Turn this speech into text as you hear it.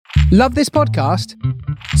Love this podcast?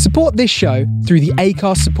 Support this show through the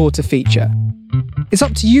Acast supporter feature. It's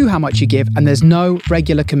up to you how much you give, and there's no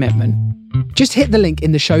regular commitment. Just hit the link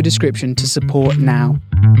in the show description to support now.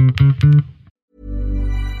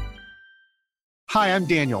 Hi, I'm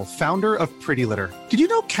Daniel, founder of Pretty Litter. Did you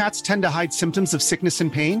know cats tend to hide symptoms of sickness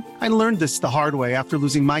and pain? I learned this the hard way after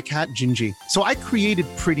losing my cat, Gingy. So I created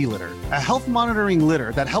Pretty Litter, a health monitoring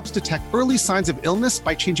litter that helps detect early signs of illness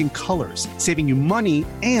by changing colors, saving you money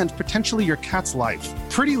and potentially your cat's life.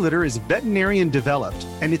 Pretty Litter is veterinarian developed,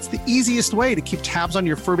 and it's the easiest way to keep tabs on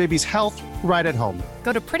your fur baby's health right at home.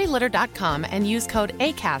 Go to prettylitter.com and use code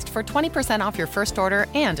ACAST for 20% off your first order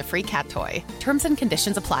and a free cat toy. Terms and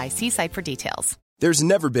conditions apply. See site for details. There's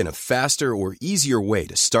never been a faster or easier way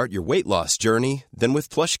to start your weight loss journey than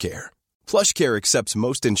with PlushCare. PlushCare accepts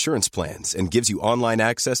most insurance plans and gives you online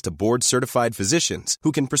access to board-certified physicians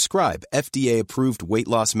who can prescribe FDA-approved weight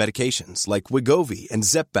loss medications like Wegovy and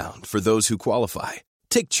Zepbound for those who qualify.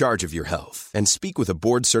 Take charge of your health and speak with a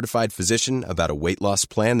board-certified physician about a weight loss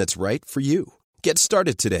plan that's right for you. Get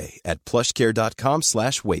started today at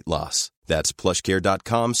plushcare.com/weight loss. That's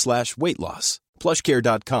plushcare.com/weight loss.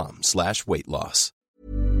 plushcare.com/weight loss.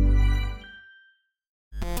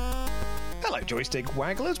 Hello, joystick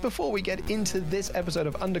wagglers. Before we get into this episode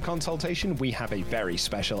of Under Consultation, we have a very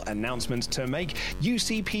special announcement to make.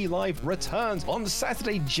 UCP Live returns on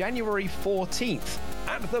Saturday, January 14th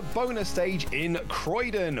at the bonus stage in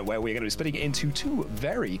Croydon, where we're going to be splitting it into two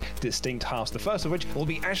very distinct halves. The first of which will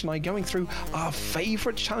be Ash and I going through our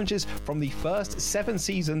favourite challenges from the first 7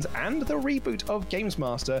 seasons and the reboot of Games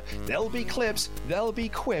Master. There'll be clips, there'll be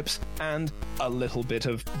quips, and a little bit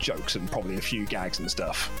of jokes and probably a few gags and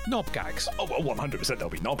stuff. Knob gags. Oh, well, 100% there'll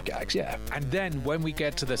be knob gags, yeah. And then when we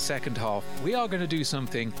get to the second half, we are going to do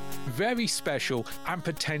something very special and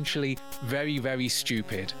potentially very, very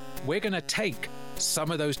stupid. We're going to take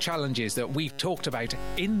some of those challenges that we've talked about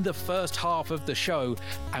in the first half of the show,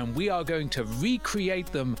 and we are going to recreate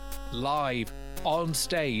them live on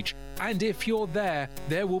stage. And if you're there,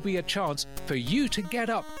 there will be a chance for you to get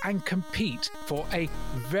up and compete for a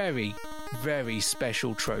very, very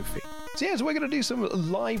special trophy. So yeah, so we're going to do some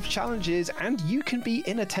live challenges, and you can be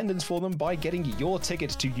in attendance for them by getting your ticket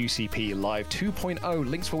to UCP Live 2.0,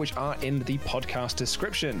 links for which are in the podcast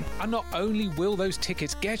description. And not only will those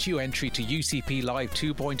tickets get you entry to UCP Live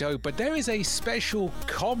 2.0, but there is a special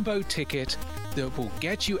combo ticket that will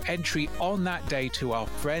get you entry on that day to our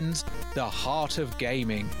friends, the Heart of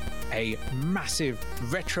Gaming, a massive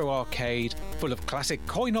retro arcade full of classic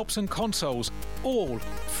coin-ops and consoles, all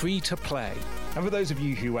free to play. And for those of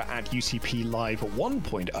you who were at UCP Live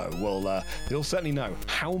 1.0, well, you'll certainly know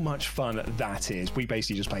how much fun that is. We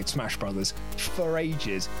basically just played Smash Brothers for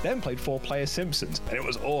ages, then played 4-player Simpsons, and it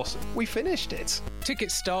was awesome. We finished it.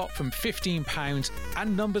 Tickets start from £15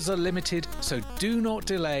 and numbers are limited, so do not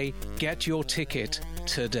delay. Get your ticket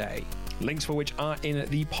today. Links for which are in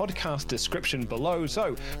the podcast description below.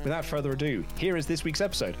 So, without further ado, here is this week's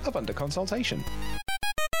episode of Under Consultation.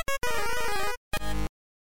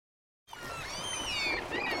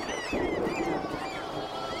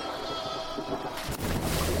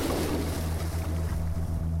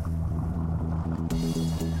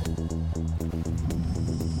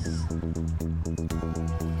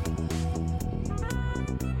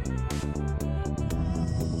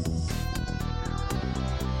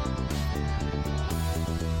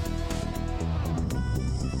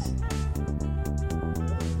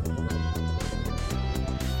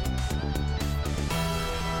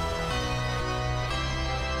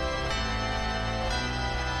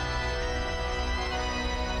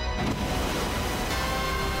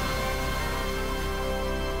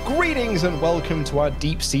 Greetings and welcome to our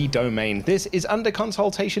deep sea domain. This is Under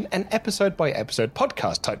Consultation, an episode-by-episode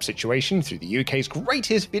podcast-type situation through the UK's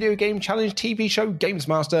greatest video game challenge TV show, Games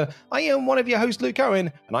Master. I am one of your hosts, Luke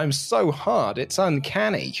Owen, and I'm so hard it's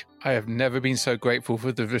uncanny. I have never been so grateful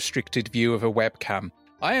for the restricted view of a webcam.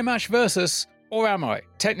 I am Ash Versus, or am I?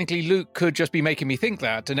 Technically, Luke could just be making me think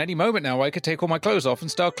that, and any moment now I could take all my clothes off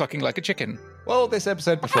and start clucking like a chicken. Well, this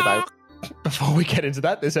episode before we get into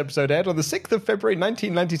that, this episode aired on the 6th of February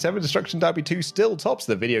 1997. Destruction Derby 2 still tops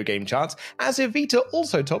the video game charts, as Evita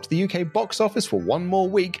also tops the UK box office for one more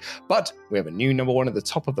week, but we have a new number one at the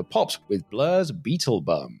top of the pops with Blur's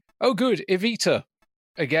Beetlebum. Oh good, Evita.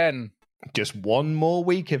 Again. Just one more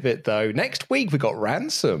week of it, though. Next week we got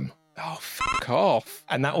Ransom. Oh, fuck off.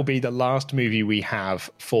 And that will be the last movie we have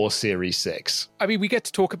for Series 6. I mean, we get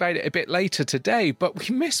to talk about it a bit later today, but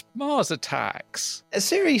we missed Mars Attacks.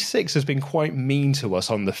 Series 6 has been quite mean to us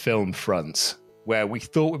on the film front. where we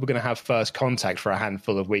thought we were going to have First Contact for a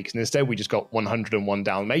handful of weeks, and instead we just got 101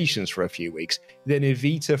 Dalmatians for a few weeks, then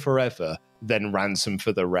Evita forever, then Ransom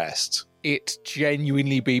for the rest. It's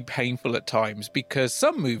genuinely been painful at times because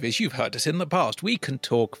some movies, you've heard us in the past, we can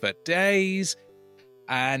talk for days,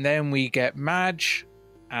 and then we get Madge,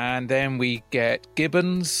 and then we get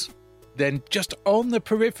Gibbons, then just on the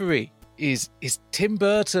periphery is Tim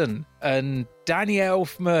Burton and Danny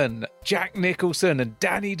Elfman, Jack Nicholson and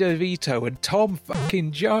Danny DeVito and Tom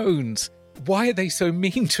fucking Jones. Why are they so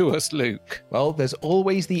mean to us, Luke? Well, there's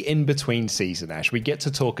always the in-between season, Ash. We get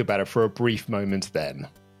to talk about it for a brief moment then.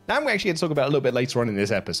 And we actually get to talk about it a little bit later on in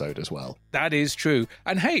this episode as well. That is true.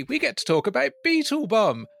 And hey, we get to talk about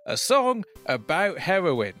Beetlebum, a song about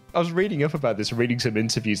heroin. I was reading up about this, reading some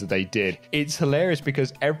interviews that they did. It's hilarious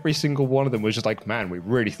because every single one of them was just like, man, we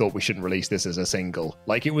really thought we shouldn't release this as a single.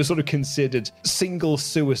 Like, it was sort of considered single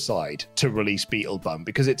suicide to release Beetlebum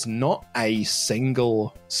because it's not a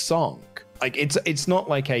single song. Like, it's not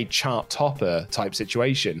like a chart topper type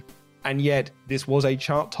situation. And yet, this was a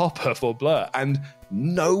chart topper for Blur. And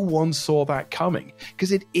no one saw that coming.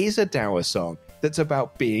 Because it is a dour song that's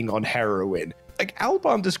about being on heroin. Like,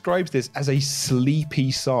 Albarn describes this as a sleepy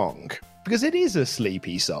song. Because it is a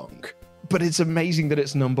sleepy song. But it's amazing that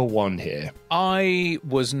it's number one here. I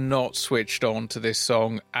was not switched on to this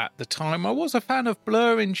song at the time. I was a fan of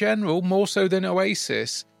Blur in general, more so than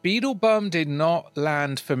Oasis. Beetlebum did not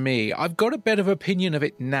land for me. I've got a better opinion of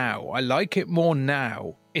it now. I like it more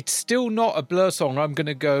now. It's still not a Blur song. I'm going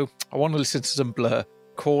to go, I want to listen to some Blur.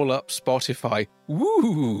 Call up Spotify.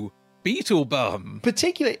 Woo! Beetlebum.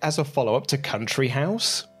 Particularly as a follow-up to Country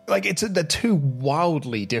House. Like, they're two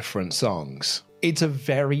wildly different songs. It's a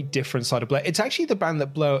very different side of Blur. It's actually the band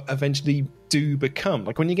that Blur eventually do become.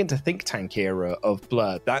 Like, when you get into Think Tank era of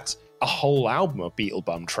Blur, that's a whole album of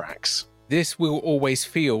Beetlebum tracks. This will always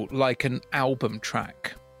feel like an album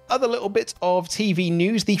track. Other little bits of TV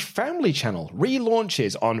news. The Family Channel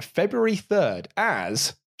relaunches on February 3rd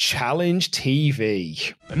as Challenge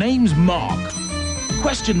TV. The name's Mark.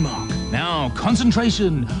 Question mark. Now,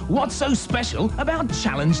 concentration. What's so special about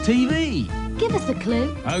Challenge TV? Give us a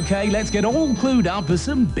clue. Okay, let's get all clued up for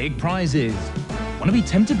some big prizes. Want to be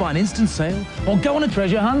tempted by an instant sale or go on a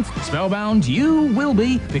treasure hunt? Spellbound you will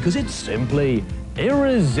be because it's simply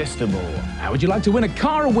irresistible. How would you like to win a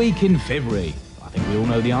car a week in February? I think we all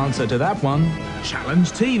know the answer to that one.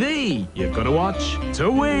 Challenge TV. You've got to watch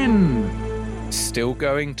to win. Still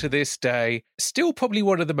going to this day. Still probably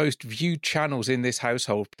one of the most viewed channels in this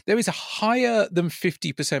household. There is a higher than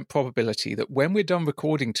 50% probability that when we're done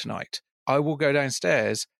recording tonight, I will go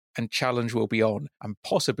downstairs and Challenge will be on, and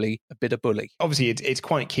possibly a bit of Bully. Obviously, it's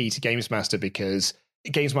quite key to Games Master because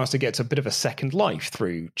Games Master gets a bit of a second life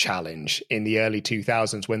through Challenge in the early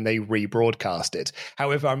 2000s when they rebroadcast it.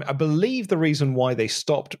 However, I believe the reason why they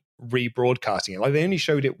stopped rebroadcasting it, like they only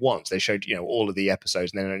showed it once, they showed all of the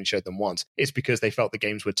episodes and then only showed them once, it's because they felt the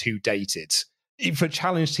games were too dated. For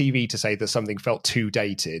Challenge TV to say that something felt too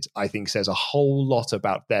dated, I think says a whole lot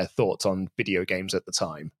about their thoughts on video games at the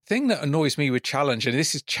time. Thing that annoys me with Challenge, and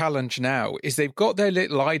this is Challenge now, is they've got their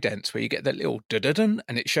little idents where you get that little da-da-dun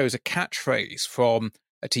and it shows a catchphrase from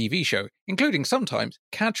a TV show, including sometimes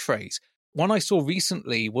catchphrase. One I saw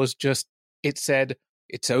recently was just, it said,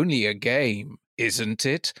 "It's only a game, isn't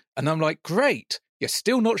it?" And I'm like, great, you're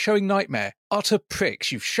still not showing Nightmare. Utter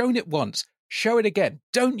pricks, you've shown it once. Show it again.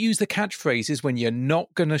 Don't use the catchphrases when you're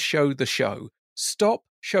not going to show the show. Stop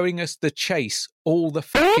showing us the chase all the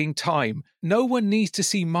fucking time. No one needs to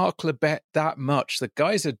see Mark Lebet that much. The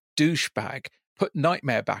guy's a douchebag. Put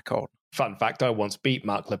Nightmare back on. Fun fact, I once beat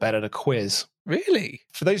Mark Lebet at a quiz. Really?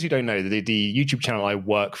 For those who don't know, the YouTube channel I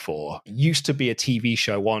work for used to be a TV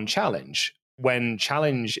show on Challenge. When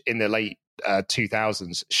Challenge in the late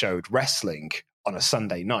 2000s showed wrestling on a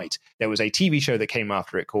Sunday night, there was a TV show that came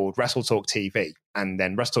after it called Wrestle Talk TV. And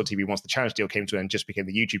then Wrestle Talk TV, once the Challenge deal came to an end, just became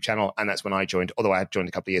the YouTube channel. And that's when I joined, although I had joined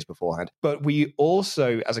a couple of years beforehand. But we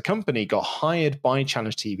also, as a company, got hired by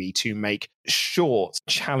Challenge TV to make short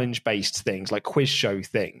challenge-based things, like quiz show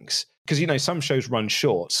things. Because, some shows run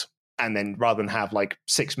short. And then rather than have like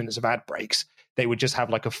 6 minutes of ad breaks, they would just have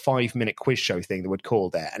like a 5-minute quiz show thing that would call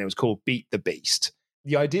there. And it was called Beat the Beast.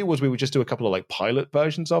 The idea was we would just do a couple of like pilot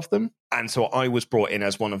versions of them. And so I was brought in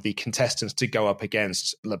as one of the contestants to go up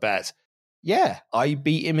against Lebet. Yeah, I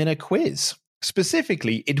beat him in a quiz.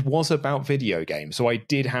 Specifically, it was about video games. So I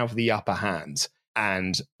did have the upper hand.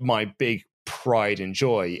 And my big pride and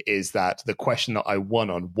joy is that the question that I won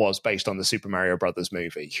on was based on the Super Mario Brothers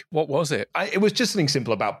movie. What was it? It was just something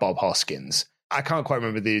simple about Bob Hoskins. I can't quite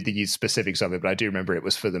remember the specifics of it, but I do remember it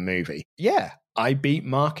was for the movie. Yeah, I beat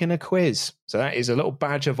Mark in a quiz. So that is a little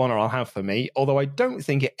badge of honor I'll have for me, although I don't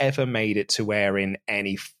think it ever made it to air in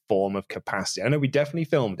any form of capacity. I know we definitely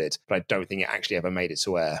filmed it, but I don't think it actually ever made it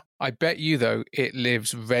to air. I bet you, though, it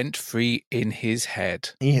lives rent-free in his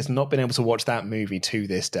head. He has not been able to watch that movie to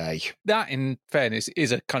this day. That, in fairness,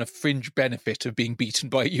 is a kind of fringe benefit of being beaten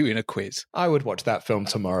by you in a quiz. I would watch that film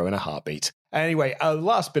tomorrow in a heartbeat. Anyway, a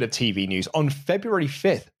last bit of TV news. On February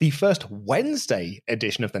 5th, the first Wednesday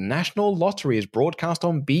edition of the National Lottery is broadcast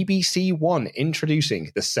on BBC One,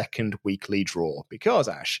 introducing the second weekly draw. Because,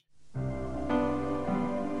 Ash...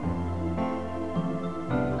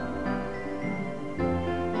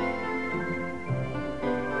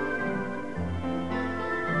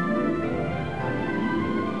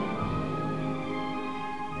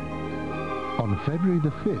 On February the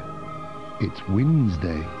 5th, it's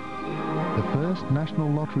Wednesday. The first National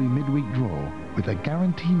Lottery midweek draw with a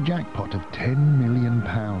guaranteed jackpot of £10 million.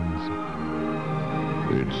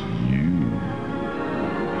 It's you.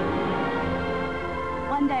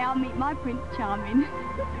 One day I'll meet my Prince Charming.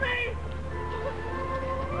 It's me!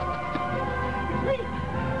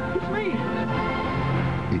 It's me!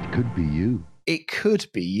 It could be you. It could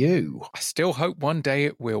be you. I still hope one day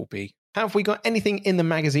it will be. Have we got anything in the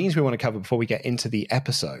magazines we want to cover before we get into the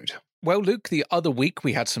episode? Well, Luke, the other week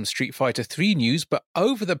we had some Street Fighter 3 news, but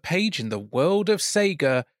over the page in the world of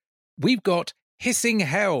Sega, we've got Hissing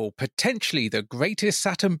Hell, potentially the greatest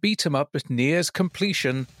Saturn beat-em-up that nears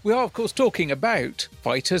completion. We are, of course, talking about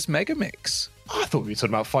Fighters Megamix. I thought we were talking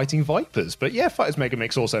about Fighting Vipers, but yeah, Fighters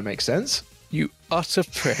Megamix also makes sense. You utter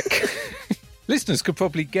prick. Listeners could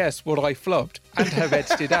probably guess what I flubbed and have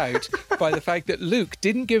edged it out by the fact that Luke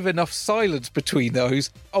didn't give enough silence between those.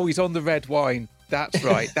 Oh, he's on the red wine. That's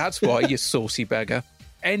right. That's why, you saucy beggar.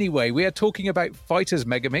 Anyway, we are talking about Fighters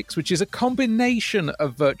Megamix, which is a combination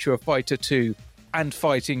of Virtua Fighter 2 and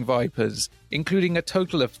Fighting Vipers, including a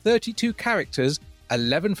total of 32 characters,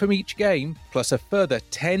 11 from each game, plus a further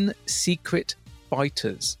 10 secret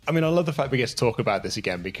fighters. I mean, I love the fact we get to talk about this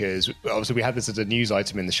again because obviously we had this as a news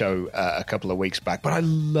item in the show a couple of weeks back, but I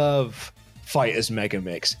love Fighters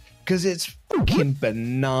Megamix because it's fucking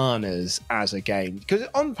bananas as a game. Because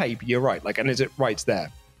on paper, you're right, like, and as it writes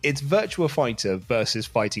there, it's Virtua Fighter versus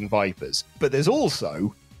Fighting Vipers, but there's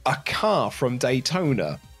also a car from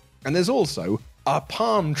Daytona, and there's also a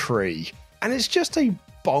palm tree, and it's just a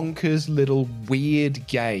bonkers little weird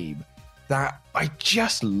game that I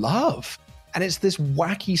just love. And it's this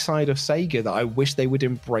wacky side of Sega that I wish they would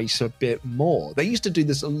embrace a bit more. They used to do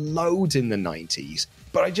this loads in the 90s,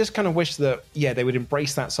 but I just kind of wish that, yeah, they would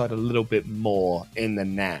embrace that side a little bit more in the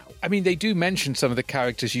now. I mean, they do mention some of the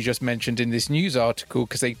characters you just mentioned in this news article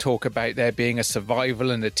because they talk about there being a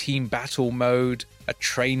survival and a team battle mode, a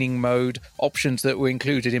training mode. Options that were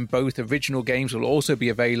included in both original games will also be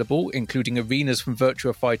available, including arenas from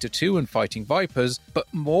Virtua Fighter 2 and Fighting Vipers,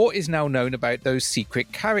 but more is now known about those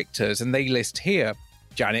secret characters, and they list here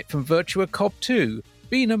Janet from Virtua Cop 2,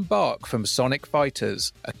 Bean and Bark from Sonic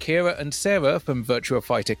Fighters, Akira and Sarah from Virtua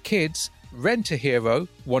Fighter Kids, Rent-A-Hero,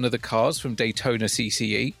 one of the cars from Daytona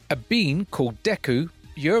CCE, a bean called Deku,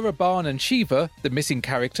 Yuraban and Shiva, the missing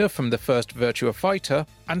character from the first Virtua Fighter,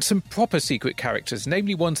 and some proper secret characters,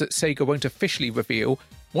 namely ones that Sega won't officially reveal,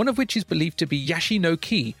 one of which is believed to be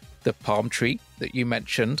Yashinoki, the palm tree that you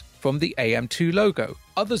mentioned from the AM2 logo.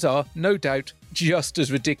 Others are, no doubt, just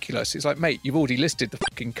as ridiculous. It's like, mate, you've already listed the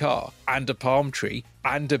fucking car, and a palm tree,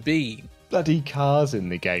 and a bean. Bloody cars in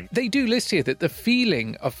the game. They do list here that the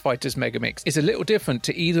feeling of Fighters Megamix is a little different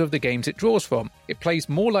to either of the games it draws from. It plays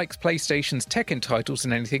more like PlayStation's Tekken titles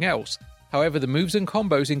than anything else. However, the moves and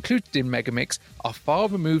combos included in Megamix are far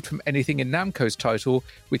removed from anything in Namco's title,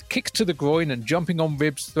 with kicks to the groin and jumping on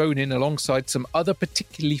ribs thrown in alongside some other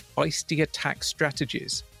particularly feisty attack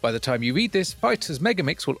strategies. By the time you read this, Fighters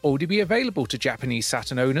Megamix will already be available to Japanese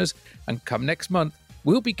Saturn owners, and come next month,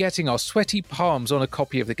 we'll be getting our sweaty palms on a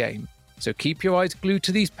copy of the game. So keep your eyes glued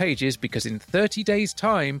to these pages because in 30 days'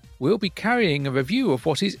 time, we'll be carrying a review of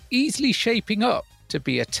what is easily shaping up to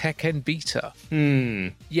be a Tekken beta.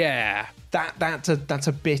 Yeah. That's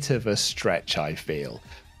a bit of a stretch, I feel.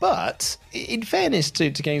 But in fairness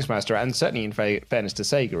to Games Master, and certainly in fairness to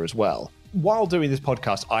Sega as well, while doing this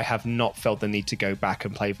podcast, I have not felt the need to go back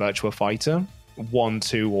and play Virtua Fighter 1,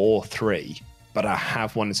 2, or 3. But I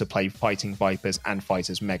have wanted to play Fighting Vipers and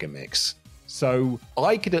Fighters Megamix. So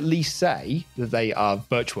I could at least say that they are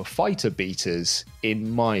Virtua Fighter beaters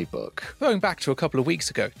in my book. Going back to a couple of weeks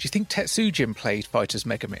ago, do you think Tetsujin played Fighters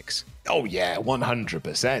Megamix? Oh yeah,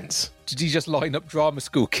 100%. Did he just line up drama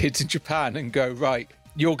school kids in Japan and go, right,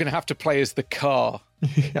 you're going to have to play as the car?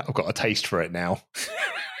 I've got a taste for it now.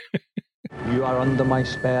 You are under my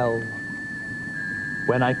spell.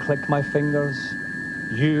 When I click my fingers,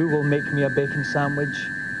 you will make me a bacon sandwich,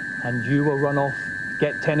 and you will run off,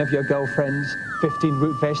 get 10 of your girlfriends, 15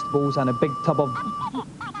 root vegetables, and a big tub of...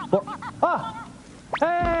 What? Ah!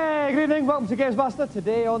 Hey, good evening, welcome to Guestmaster.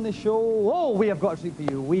 Today on the show, we have got a treat for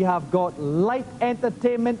you. We have got light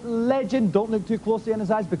entertainment legend, don't look too closely in his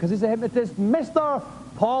eyes because he's a hypnotist, Mr.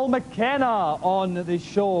 Paul McKenna on the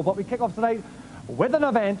show. But we kick off tonight with an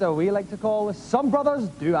event we like to call Some Brothers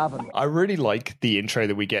Do Haven't. I really like the intro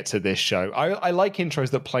that we get to this show. I like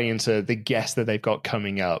intros that play into the guests that they've got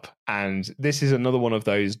coming up. And this is another one of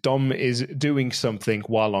those. Dom is doing something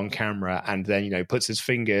while on camera and then, puts his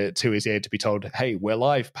finger to his ear to be told, hey, we're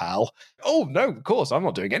live, pal. Oh, no, of course, I'm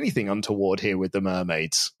not doing anything untoward here with the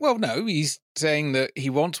mermaids. Well, no, he's saying that he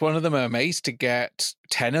wants one of the mermaids to get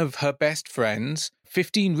 10 of her best friends,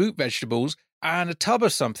 15 root vegetables, and a tub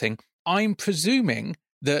of something. I'm presuming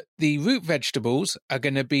that the root vegetables are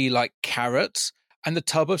going to be like carrots, and the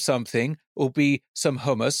tub of something will be some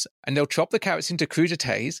hummus, and they'll chop the carrots into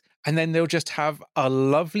crudités, and then they'll just have a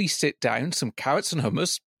lovely sit down, some carrots and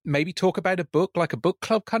hummus, maybe talk about a book, like a book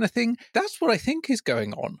club kind of thing. That's what I think is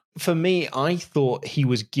going on. For me, I thought he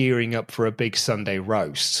was gearing up for a big Sunday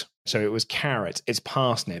roast. So it was carrots, it's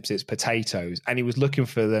parsnips, it's potatoes, and he was looking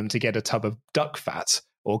for them to get a tub of duck fat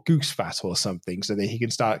or goose fat or something so that he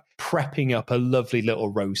can start prepping up a lovely little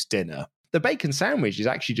roast dinner. The bacon sandwich is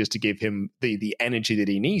actually just to give him the energy that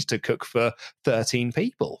he needs to cook for 13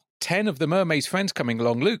 people. 10 of the mermaid's friends coming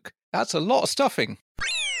along, Luke. That's a lot of stuffing.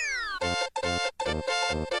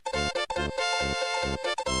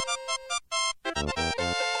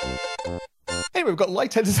 Anyway, we've got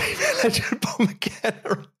light entertainment legend Paul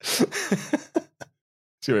McKenna.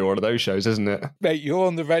 It's going to be one of those shows, isn't it? Mate, you're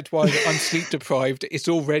on the red wine, I'm sleep deprived. It's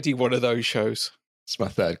already one of those shows. It's my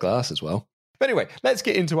third glass as well. But anyway, let's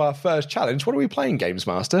get into our first challenge. What are we playing, Games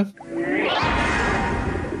Master?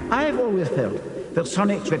 I've always felt that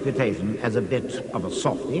Sonic's reputation as a bit of a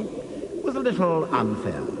softie was a little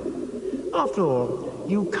unfair. After all,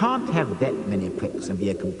 you can't have that many pricks and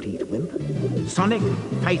be a complete wimp. Sonic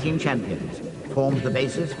Fighting Champions forms the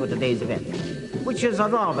basis for today's event, which is a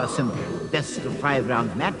rather simple best-of-5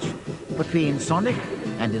 round match between Sonic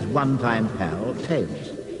and his one-time pal,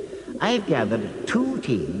 Tails. I've gathered 2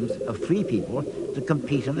 teams of 3 people to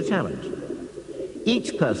compete in the challenge.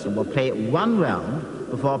 Each person will play 1 round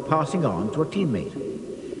before passing on to a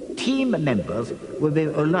teammate. Team members will be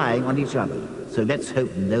relying on each other, so let's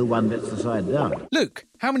hope no one lets the side down. Luke,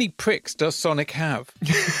 how many pricks does Sonic have?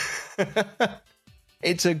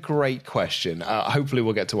 It's a great question. Hopefully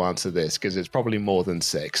we'll get to answer this because it's probably more than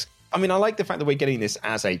 6. I mean, I like the fact that we're getting this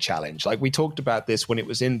as a challenge. Like, we talked about this when it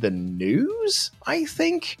was in the news, I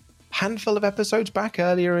think, handful of episodes back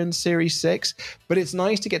earlier in Series 6. But it's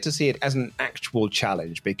nice to get to see it as an actual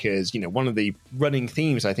challenge because, one of the running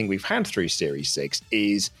themes I think we've had through Series 6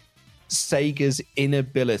 is Sega's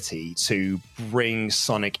inability to bring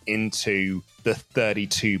Sonic into the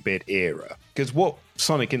 32-bit era. Because what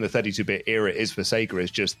Sonic in the 32-bit era is for Sega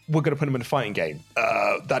is just, we're going to put him in a fighting game.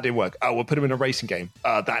 That didn't work. We'll put him in a racing game.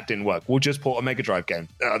 That didn't work. We'll just port a Mega Drive game.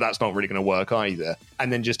 That's not really going to work either.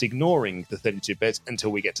 And then just ignoring the 32-bits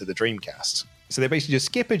until we get to the Dreamcast. So they basically just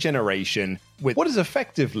skip a generation with what is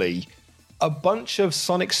effectively a bunch of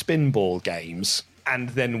Sonic Spinball games, and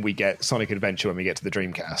then we get Sonic Adventure when we get to the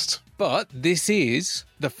Dreamcast. But this is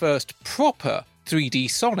the first proper 3D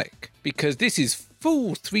Sonic, because this is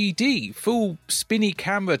full 3D, full spinny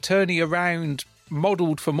camera turning around,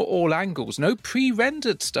 modelled from all angles. No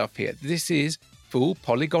pre-rendered stuff here. This is full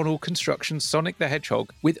polygonal construction Sonic the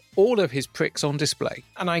Hedgehog with all of his pricks on display.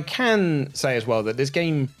 And I can say as well that this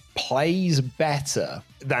game plays better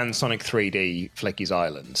than Sonic 3D Flicky's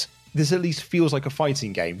Island. This at least feels like a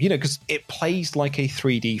fighting game, because it plays like a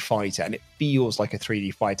 3D fighter and it feels like a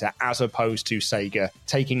 3D fighter as opposed to Sega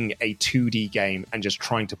taking a 2D game and just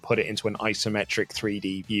trying to put it into an isometric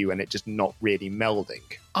 3D view and it just not really melding.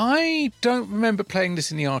 I don't remember playing this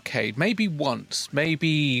in the arcade. Maybe once,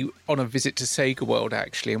 maybe on a visit to Sega World,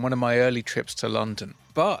 actually, in one of my early trips to London.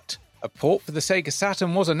 But a port for the Sega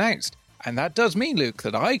Saturn was announced, and that does mean, Luke,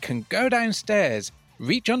 that I can go downstairs,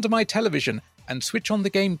 reach under my television, and switch on the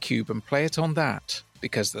GameCube and play it on that,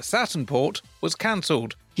 because the Saturn port was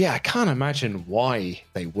cancelled. Yeah, I can't imagine why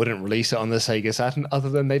they wouldn't release it on the Sega Saturn other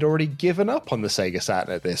than they'd already given up on the Sega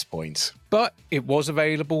Saturn at this point. But it was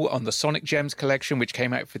available on the Sonic Gems collection, which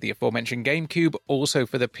came out for the aforementioned GameCube, also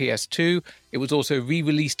for the PS2. It was also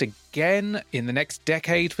re-released again in the next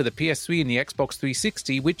decade for the PS3 and the Xbox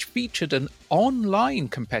 360, which featured an online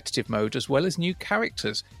competitive mode as well as new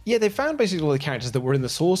characters. Yeah, they found basically all the characters that were in the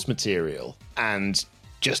source material and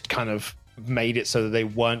just kind of made it so that they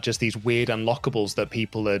weren't just these weird unlockables that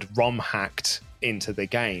people had ROM hacked into the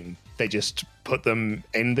game. They just put them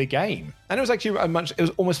in the game. And it was actually it was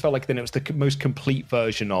almost felt like then it was the most complete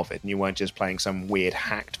version of it, and you weren't just playing some weird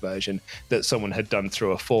hacked version that someone had done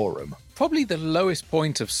through a forum. Probably the lowest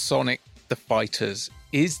point of Sonic the Fighters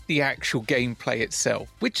is the actual gameplay itself,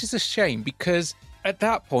 which is a shame because at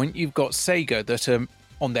that point you've got Sega that are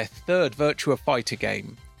on their third Virtua Fighter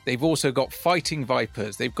game. They've also got Fighting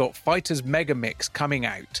Vipers. They've got Fighters Mega Mix coming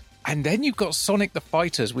out. And then you've got Sonic the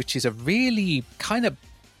Fighters, which is a really kind of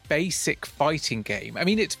basic fighting game. I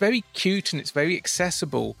mean, it's very cute and it's very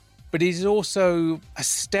accessible, but it is also a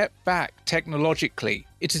step back technologically.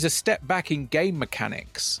 It is a step back in game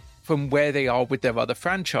mechanics from where they are with their other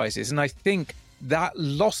franchises. And I think that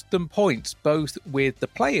lost them points both with the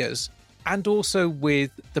players and also with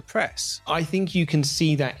the press. I think you can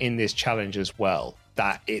see that in this challenge as well,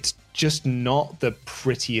 that it's just not the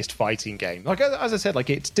prettiest fighting game. Like, as I said, like,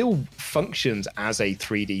 it still functions as a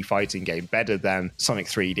 3D fighting game better than Sonic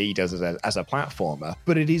 3D does as a platformer,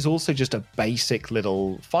 but it is also just a basic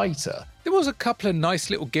little fighter. There was a couple of nice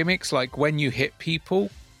little gimmicks, like when you hit people,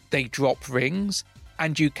 they drop rings,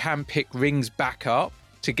 and you can pick rings back up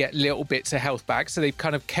to get little bits of health back. So they've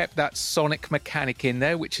kind of kept that Sonic mechanic in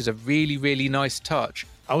there, which is a really, really nice touch.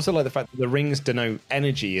 I also like the fact that the rings denote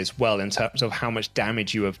energy as well in terms of how much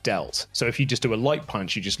damage you have dealt. So if you just do a light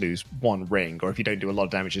punch, you just lose one ring, or if you don't do a lot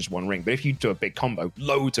of damage, just one ring. But if you do a big combo,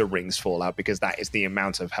 loads of rings fall out because that is the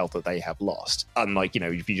amount of health that they have lost. Unlike,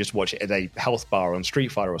 if you just watch it at a health bar on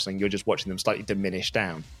Street Fighter or something, you're just watching them slightly diminish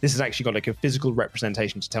down. This has actually got like a physical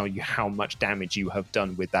representation to tell you how much damage you have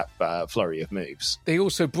done with that flurry of moves. They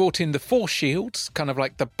also brought in the force shields, kind of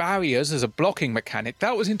like the barriers as a blocking mechanic.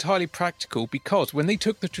 That was entirely practical because when they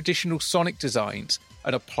took the traditional Sonic designs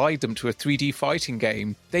and applied them to a 3D fighting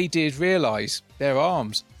game, they did realise their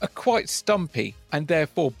arms are quite stumpy and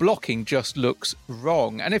therefore blocking just looks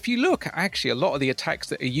wrong. And if you look at actually a lot of the attacks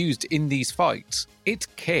that are used in these fights, it's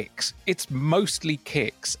kicks. It's mostly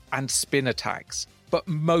kicks and spin attacks, but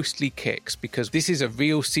mostly kicks because this is a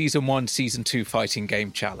real Season 1, Season 2 fighting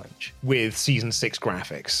game challenge. With Season 6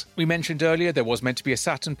 graphics. We mentioned earlier there was meant to be a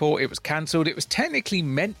Saturn port. It was cancelled. It was technically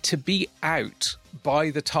meant to be out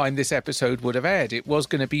by the time this episode would have aired. It was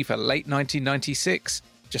going to be for late 1996,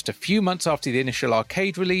 just a few months after the initial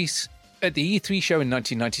arcade release. At the E3 show in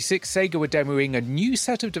 1996, Sega were demoing a new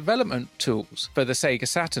set of development tools for the Sega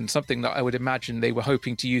Saturn, something that I would imagine they were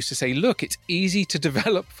hoping to use to say, look, it's easy to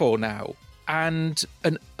develop for now. And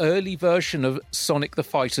an early version of Sonic the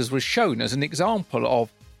Fighters was shown as an example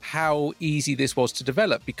of how easy this was to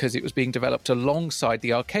develop because it was being developed alongside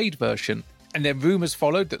the arcade version. And then rumours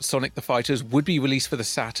followed that Sonic the Fighters would be released for the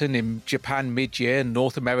Saturn in Japan mid-year and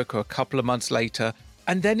North America a couple of months later.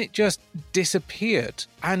 And then it just disappeared.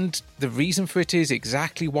 And the reason for it is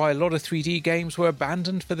exactly why a lot of 3D games were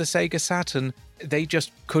abandoned for the Sega Saturn. They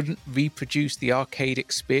just couldn't reproduce the arcade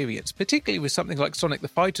experience, particularly with something like Sonic the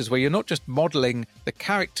Fighters, where you're not just modelling the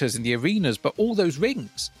characters in the arenas, but all those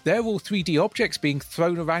rings. They're all 3D objects being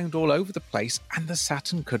thrown around all over the place, and the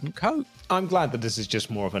Saturn couldn't cope. I'm glad that this is just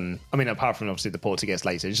more of apart from obviously the port it gets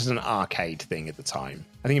later, it's just an arcade thing at the time.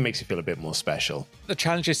 I think it makes it feel a bit more special. The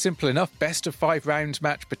challenge is simple enough. Best of 5 rounds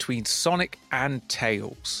match between Sonic and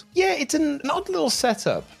Tails. Yeah, it's an odd little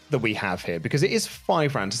setup that we have here because it is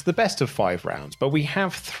 5 rounds. It's the best of 5 rounds, but we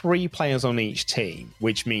have 3 players on each team,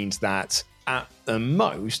 which means that at the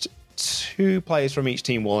most 2 players from each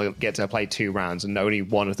team will get to play 2 rounds and only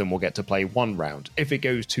one of them will get to play 1 round if it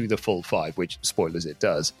goes to the full 5, which, spoilers, it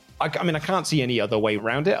does. I can't see any other way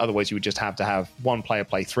around it. Otherwise, you would just have to have one player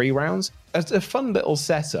play 3 rounds. It's a fun little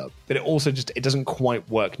setup, but it also it doesn't quite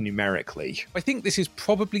work numerically. I think this is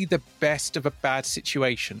probably the best of a bad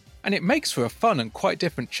situation, and it makes for a fun and quite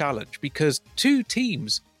different challenge because 2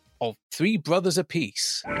 teams of 3 brothers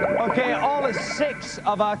apiece. Okay, all is 6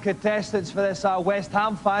 of our contestants for this are West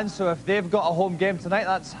Ham fans, so if they've got a home game tonight,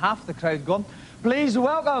 that's half the crowd gone. Please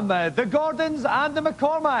welcome the Gordons and the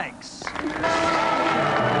McCormacks. Welcome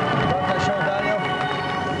to the show, Daniel.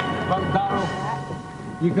 Welcome,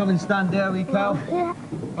 Darryl. You come and stand there, wee Kyle.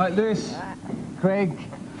 Right, Lewis, Craig.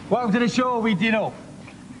 Welcome to the show, wee Dino.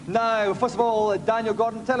 Now, first of all, Daniel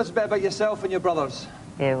Gordon, tell us a bit about yourself and your brothers.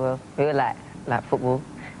 Yeah, well, we were like football.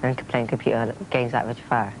 and playing computer games like Virtua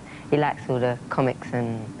Fighter. He likes all the comics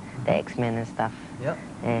and the X-Men and stuff. Yep.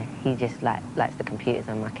 Yeah, he just likes the computers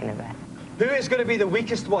I'm mucking about. Who is going to be the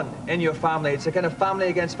weakest one in your family? It's a kind of family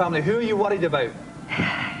against family. Who are you worried about?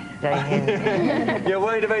 You're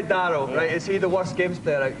worried about Daryl, yeah. Right? Is he the worst games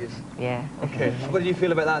player out of you? Yeah. Okay. What do you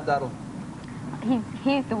feel about that, Daryl?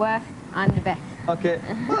 He's the worst, I'm the best. Okay.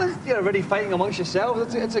 Well, you're already fighting amongst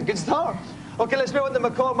yourselves. It's a good start. Okay, let's move on to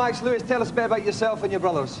McCormack's. Lewis, tell us a bit about yourself and your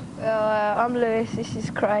brothers. Well, I'm Lewis, this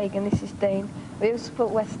is Craig, and this is Dean. We all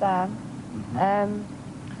support West Ham.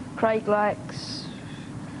 Craig likes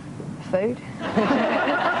food.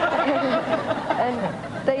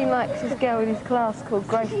 And Dean likes his girl in his class called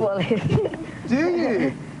Grace Wallace. Do you?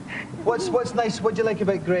 What's nice? What do you like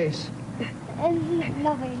about Grace?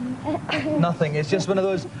 Nothing. Nothing. It's just one of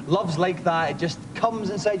those loves like that. It just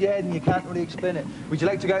comes inside your head and you can't really explain it. Would you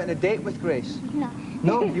like to go out on a date with Grace? No.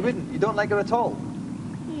 No, you wouldn't. You don't like her at all.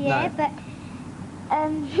 Yeah, no. But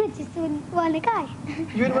just wouldn't want to go.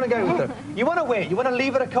 You wouldn't want to go with her. You want to wait. You want to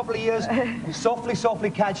leave her a couple of years. Softly, softly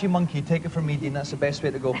catch your monkey. Take it from me, Dean. That's the best way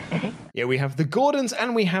to go. Yeah, we have the Gordons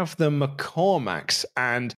and we have the McCormacks.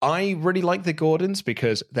 And I really like the Gordons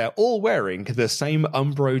because they're all wearing the same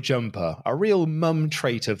Umbro jumper. A real mum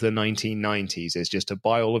trait of the 1990s is just to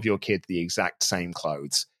buy all of your kids the exact same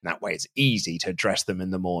clothes. And that way it's easy to dress them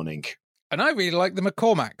in the morning. And I really like the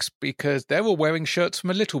McCormacks because they're all wearing shirts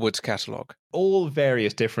from a Littlewoods catalogue. All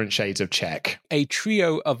various different shades of check. A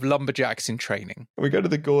trio of lumberjacks in training. We go to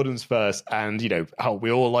the Gordons first, and,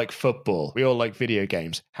 we all like football. We all like video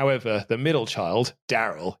games. However, the middle child,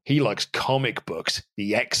 Daryl, he likes comic books,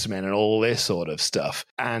 the X-Men and all this sort of stuff.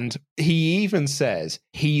 And he even says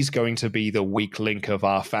he's going to be the weak link of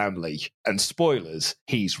our family. And spoilers,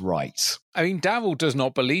 he's right. I mean, Daryl does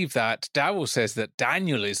not believe that. Daryl says that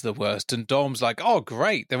Daniel is the worst, and Dom's like, oh,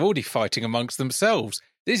 great, they're already fighting amongst themselves.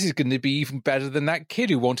 This is going to be even better than that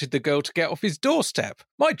kid who wanted the girl to get off his doorstep.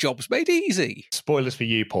 My job's made easy. Spoilers for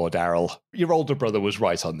you, poor Daryl. Your older brother was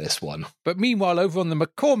right on this one. But meanwhile, over on the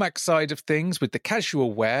McCormack side of things, with the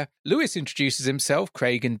casual wear, Lewis introduces himself,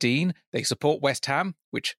 Craig and Dean. They support West Ham,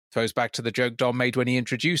 which throws back to the joke Dom made when he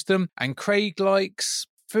introduced them. And Craig likes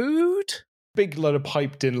food? Big load of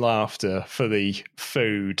piped in laughter for the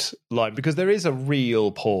food line, because there is a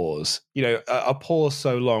real pause. A pause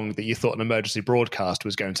so long that you thought an emergency broadcast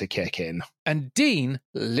was going to kick in. And Dean,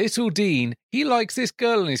 little Dean, he likes this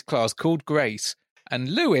girl in his class called Grace. And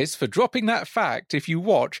Lewis, for dropping that fact, if you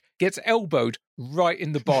watch, gets elbowed right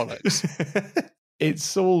in the bollocks.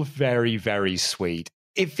 It's all very, very sweet.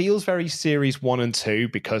 It feels very Series 1 and 2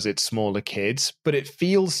 because it's smaller kids, but it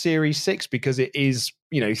feels Series 6 because it is,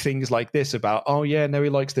 things like this about, oh yeah, no, he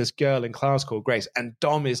likes this girl in class called Grace. And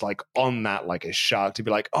Dom is like on that like a shark to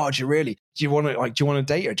be like, oh, do you want to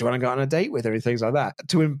date her? Do you want to go on a date with her? And things like that.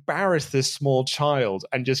 To embarrass this small child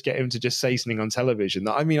and just get him to just say something on television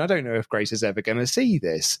that, I don't know if Grace is ever going to see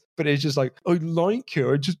this, but it's just like, I like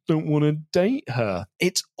her, I just don't want to date her.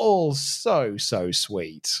 It's all so, so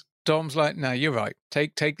sweet. Dom's like, no, you're right.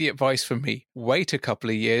 Take the advice from me. Wait a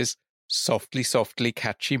couple of years. Softly, softly,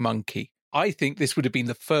 catchy monkey. I think this would have been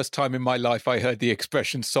the first time in my life I heard the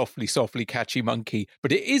expression softly, softly, catchy monkey.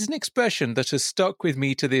 But it is an expression that has stuck with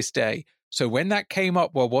me to this day. So when that came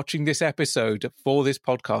up while watching this episode for this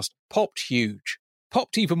podcast, popped huge.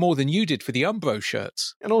 Popped even more than you did for the Umbro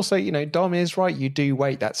shirts. And also, Dom is right. You do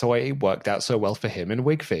wait. That's why it worked out so well for him in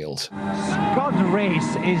Wigfield. Scud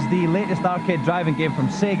Race is the latest arcade driving game from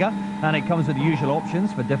Sega, and it comes with the usual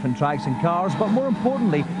options for different tracks and cars, but more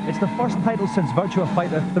importantly, it's the first title since Virtua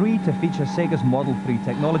Fighter 3 to feature Sega's Model 3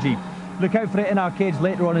 technology. Look out for it in arcades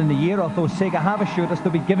later on in the year, although Sega have assured us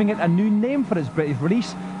they'll be giving it a new name for its British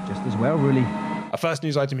release, just as well, really. Our first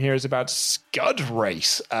news item here is about Scud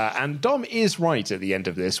Race. And Dom is right at the end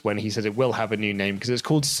of this when he says it will have a new name because it's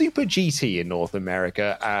called Super GT in North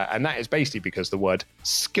America. And that is basically because the word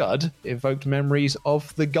Scud evoked memories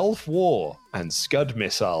of the Gulf War and Scud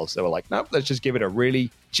missiles. They were like, nope, let's just give it a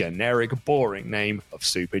really generic, boring name of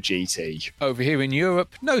Super GT. Over here in Europe,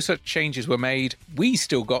 no such changes were made. We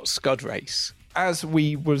still got Scud Race. As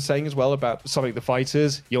we were saying as well about Sonic the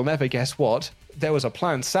Fighters, you'll never guess what. There was a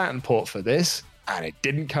planned Saturn port for this. And it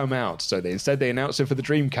didn't come out, so instead they announced it for the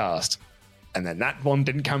Dreamcast. And then that one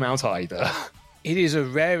didn't come out either. It is a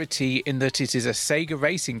rarity in that it is a Sega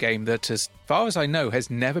racing game that, as far as I know, has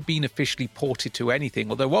never been officially ported to anything,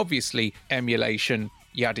 although obviously emulation,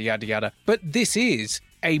 yada, yada, yada. But this is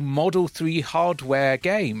a Model 3 hardware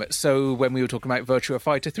game. So when we were talking about Virtua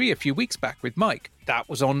Fighter 3 a few weeks back with Mike, that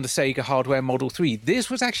was on the Sega hardware Model 3. This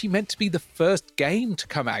was actually meant to be the first game to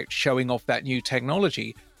come out showing off that new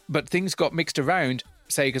technology. But things got mixed around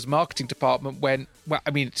Sega's marketing department went, well,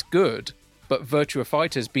 I mean, it's good, but Virtua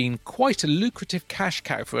Fighter's been quite a lucrative cash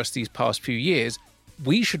cow for us these past few years.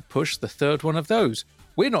 We should push the third one of those.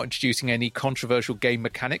 We're not introducing any controversial game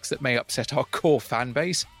mechanics that may upset our core fan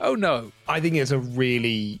base. Oh no. I think it's a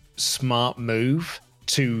really smart move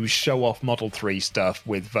to show off Model 3 stuff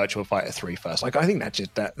with Virtua Fighter 3 first. Like, I think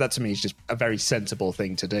that to me is just a very sensible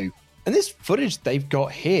thing to do. And this footage they've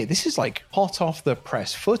got here, this is like hot off the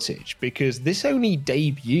press footage, because this only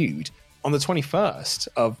debuted on the 21st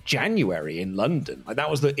of January in London. Like, that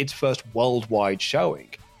was its first worldwide showing.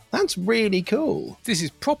 That's really cool. This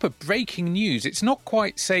is proper breaking news. It's not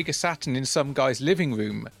quite Sega Saturn in some guy's living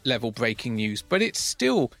room level breaking news, but it's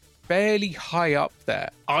still fairly high up there.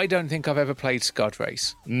 I don't think I've ever played Scud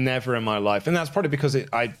Race. Never in my life. And that's probably because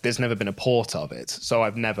there's never been a port of it, so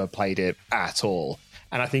I've never played it at all.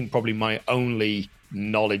 And I think probably my only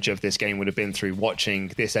knowledge of this game would have been through watching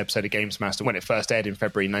this episode of Games Master when it first aired in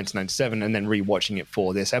February 1997 and then rewatching it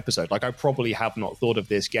for this episode. Like, I probably have not thought of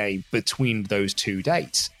this game between those two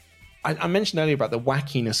dates. I mentioned earlier about the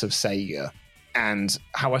wackiness of Sega and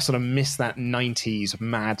how I sort of miss that 90s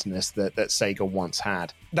madness that Sega once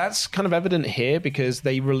had. That's kind of evident here because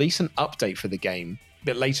they release an update for the game a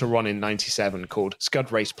bit later on in 97 called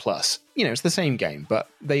Scud Race Plus. You know, it's the same game, but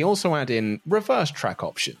they also add in reverse track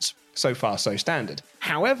options. So far, so standard.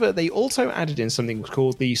 However, they also added in something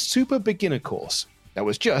called the Super Beginner Course. That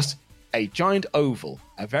was just a giant oval,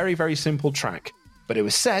 a very, very simple track, but it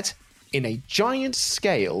was set in a giant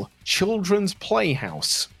scale children's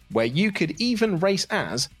playhouse where you could even race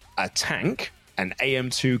as a tank, an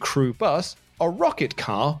AM2 crew bus, a rocket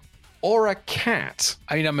car, or a cat.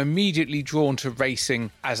 I mean, I'm immediately drawn to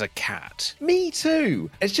racing as a cat. Me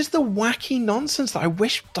too. It's just the wacky nonsense that I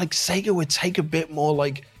wish Sega would take a bit more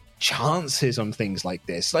chances on things like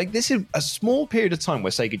this. Like, this is a small period of time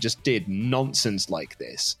where Sega just did nonsense like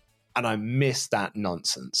this. And I miss that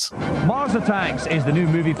nonsense. Mars Attacks is the new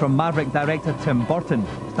movie from Maverick director Tim Burton.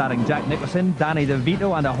 Starring Jack Nicholson, Danny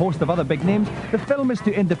DeVito and a host of other big names, the film is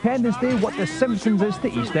to Independence Day what The Simpsons is to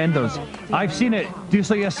EastEnders. I've seen it. Do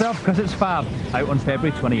so yourself because it's fab. Out on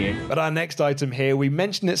February 28th. But our next item here, we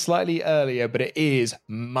mentioned it slightly earlier, but it is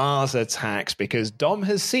Mars Attacks because Dom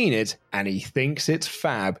has seen it and he thinks it's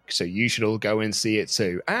fab, so you should all go and see it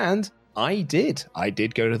too. And I did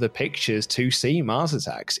go to the pictures to see Mars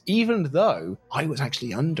Attacks, even though I was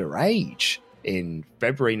actually underage. In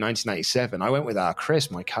February 1997, I went with our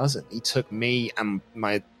Chris, my cousin. He took me and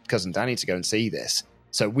my cousin Danny to go and see this.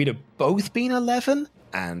 So we'd have both been 11,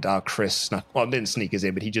 and our Chris didn't sneak us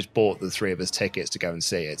in, but he just bought the three of us tickets to go and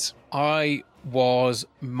see it. I was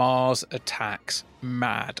Mars Attacks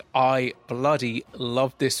mad. I bloody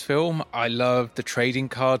loved this film. I loved the trading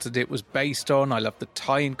cards that it was based on. I loved the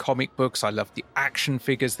tie-in comic books. I loved the action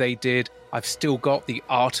figures they did. I've still got the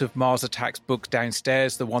Art of Mars Attacks book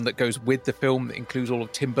downstairs, the one that goes with the film that includes all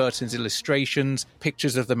of Tim Burton's illustrations,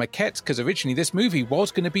 pictures of the maquettes, because originally this movie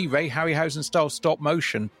was going to be Ray Harryhausen style stop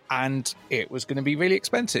motion, and it was going to be really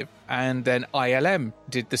expensive. And then ILM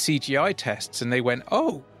did the CGI tests, and they went,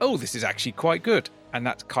 oh, this is actually quite good. And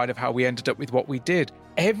that's kind of how we ended up with what we did.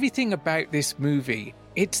 Everything about this movie,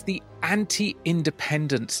 it's the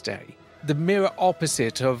anti-Independence Day. The mirror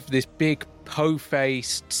opposite of this big,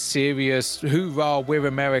 po-faced, serious, hoorah, we're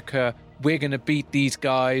America, we're going to beat these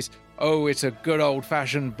guys. Oh, it's a good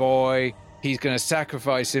old-fashioned boy. He's going to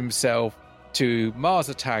sacrifice himself to Mars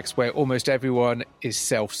Attacks, where almost everyone is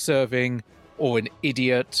self-serving, or an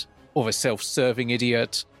idiot, or a self-serving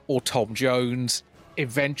idiot, or Tom Jones.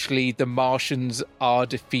 Eventually, the Martians are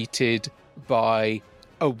defeated by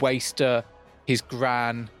a waster, his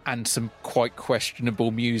gran, and some quite questionable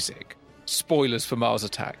music. Spoilers for Mars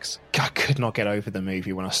Attacks. I could not get over the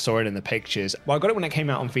movie when I saw it in the pictures. Well, I got it when it came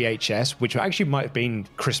out on VHS, which actually might have been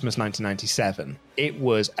Christmas 1997. It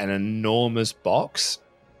was an enormous box,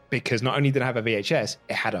 because not only did it have a VHS,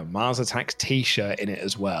 it had a Mars Attacks t-shirt in it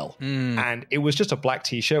as well. And it was just a black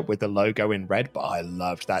t-shirt with the logo in red, but I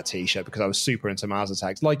loved that t-shirt because I was super into Mars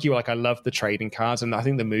Attacks. Like you, I love the trading cards, and I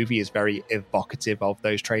think the movie is very evocative of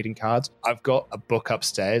those trading cards. I've got a book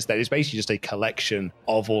upstairs that is basically just a collection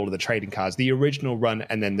of all of the trading cards, the original run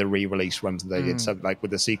and then the re-release runs that they did, so,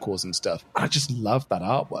 with the sequels and stuff. I just love that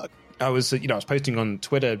artwork. I was posting on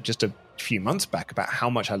Twitter just a few months back about how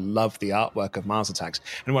much I love the artwork of Mars Attacks.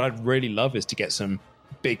 And what I'd really love is to get some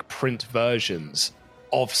big print versions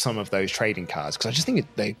of some of those trading cards, because I just think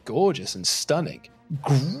they're gorgeous and stunning.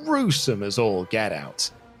 Gruesome as all get out.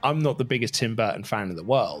 I'm not the biggest Tim Burton fan in the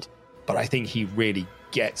world, but I think he really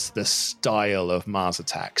gets the style of Mars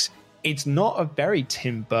Attacks. It's not a very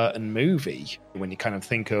Tim Burton movie when you kind of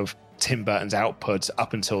think of Tim Burton's output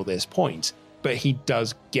up until this point. but he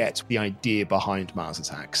does get the idea behind Mars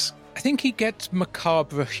Attacks. I think he gets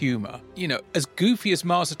macabre humour. You know, as goofy as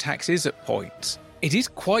Mars Attacks is at points, it is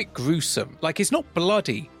quite gruesome. Like, it's not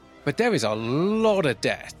bloody, but there is a lot of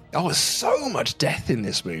death. Oh, there's so much death in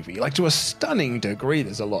this movie. Like, to a stunning degree,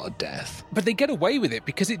 there's a lot of death. But they get away with it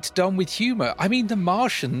because it's done with humour. I mean, the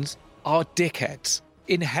Martians are dickheads,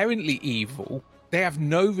 inherently evil. They have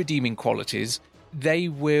no redeeming qualities. They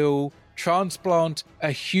will transplant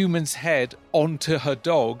a human's head onto her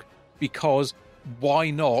dog because why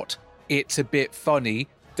not? It's a bit funny.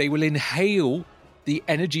 They will inhale the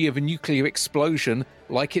energy of a nuclear explosion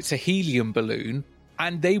like it's a helium balloon,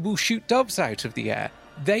 and they will shoot doves out of the air.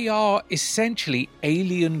 They are essentially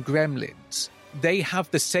alien gremlins. They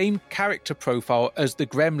have the same character profile as the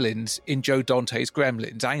gremlins in Joe Dante's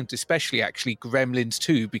Gremlins, and especially actually Gremlins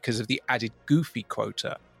 2 because of the added goofy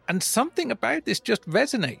quota. And something about this just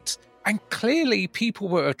resonates. And clearly people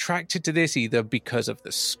were attracted to this either because of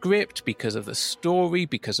the script, because of the story,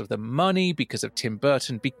 because of the money, because of Tim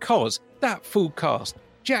Burton, because that full cast,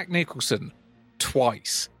 Jack Nicholson,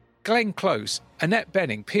 twice, Glenn Close, Annette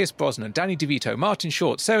Bening, Pierce Brosnan, Danny DeVito, Martin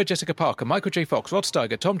Short, Sarah Jessica Parker, Michael J. Fox, Rod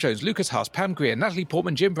Steiger, Tom Jones, Lucas Haas, Pam Grier, Natalie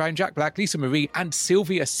Portman, Jim Brown, Jack Black, Lisa Marie, and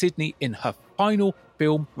Sylvia Sidney in her final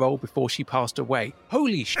film role before she passed away.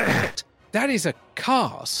 Holy shit! That is a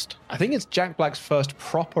cast. I think it's Jack Black's first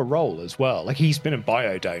proper role as well. Like, he's been in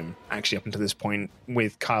Biodome, actually, up until this point,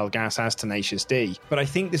 with Kyle Gass as Tenacious D. But I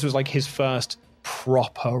think this was like his first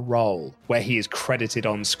proper role where he is credited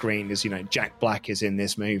on screen as, you know, Jack Black is in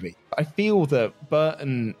this movie. I feel that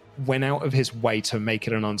Burton went out of his way to make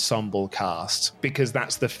it an ensemble cast because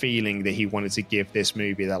that's the feeling that he wanted to give this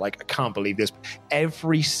movie. That, like, I can't believe this.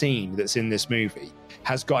 Every scene that's in this movie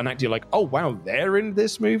has got an actor like, oh wow, they're in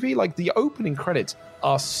this movie? Like, the opening credits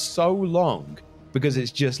are so long because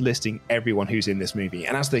it's just listing everyone who's in this movie.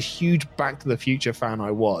 And as the huge Back to the Future fan I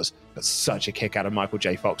was, got such a kick out of Michael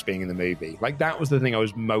J. Fox being in the movie. Like, that was the thing I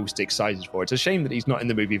was most excited for. It's a shame that he's not in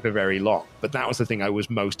the movie for very long, but that was the thing I was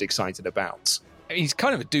most excited about. He's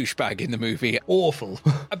kind of a douchebag in the movie. Awful.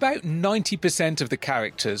 About 90% of the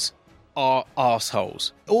characters are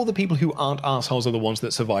arseholes. All the people who aren't arseholes are the ones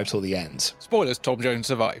that survive till the end. Spoilers, Tom Jones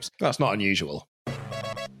survives. That's not unusual.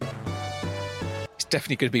 It's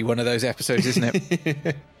definitely going to be one of those episodes, isn't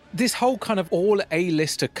it? This whole kind of all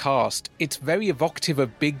A-lister cast, it's very evocative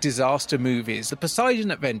of big disaster movies. The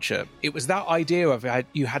Poseidon Adventure, it was that idea of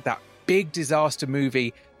you had that big disaster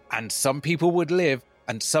movie and some people would live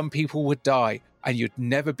and some people would die and you'd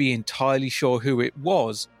never be entirely sure who it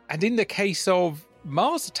was. And in the case of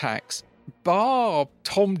Mars Attacks, bar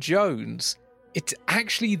Tom Jones, it's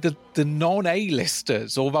actually the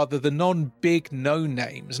non-A-listers, or rather the non-big known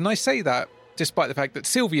names. And I say that despite the fact that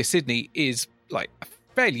Sylvia Sidney is like a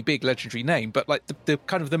fairly big legendary name, but like the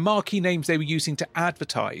kind of the marquee names they were using to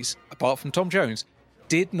advertise, apart from Tom Jones,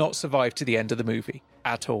 did not survive to the end of the movie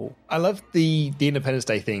at all. I love the Independence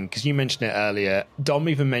Day thing, because you mentioned it earlier. Dom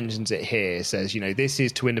even mentions it here, says, you know, this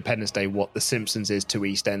is to Independence Day what The Simpsons is to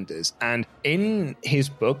EastEnders. And in his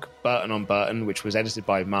book, Burton on Burton, which was edited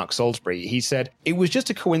by Mark Salisbury, he said, it was just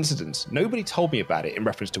a coincidence. Nobody told me about it in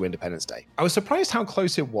reference to Independence Day. I was surprised how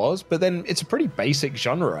close it was, but then it's a pretty basic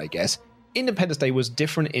genre, I guess. Independence Day was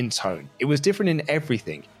different in tone. It was different in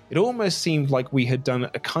everything. It almost seemed like we had done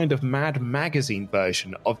a kind of Mad Magazine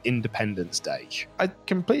version of Independence Day. I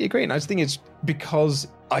completely agree, and I just think it's because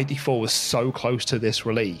ID4 was so close to this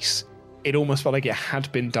release, it almost felt like it had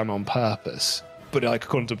been done on purpose. But like,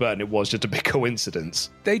 according to Burton, it was just a big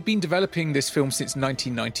coincidence. They'd been developing this film since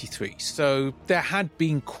 1993, so there had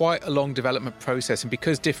been quite a long development process, and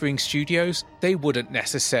because differing studios, they wouldn't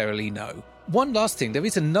necessarily know. One last thing, there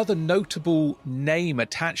is another notable name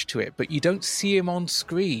attached to it, but you don't see him on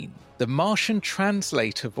screen. The Martian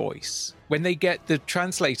translator voice. When they get the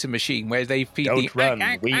translator machine where they feed Don't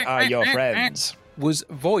run, we are your friends. Was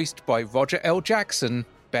voiced by Roger L. Jackson,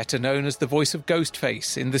 better known as the voice of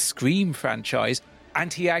Ghostface in the Scream franchise,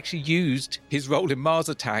 and he actually used his role in Mars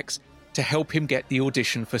Attacks to help him get the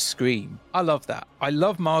audition for Scream. I love that. I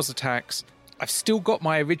love Mars Attacks. I've still got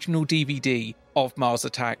my original DVD of Mars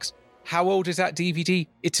Attacks. How old is that DVD?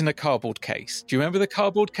 It's in a cardboard case. Do you remember the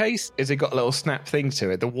cardboard case? Has it got little snap things to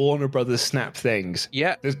it? The Warner Brothers snap things?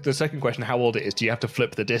 Yeah. The second question, how old it is, do you have to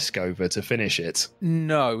flip the disc over to finish it?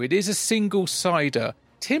 No, it is a single-sider.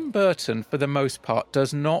 Tim Burton, for the most part,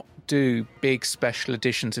 does not do big special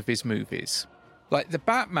editions of his movies. Like the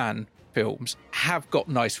Batman films have got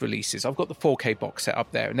nice releases. I've got the 4K box set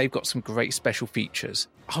up there and they've got some great special features.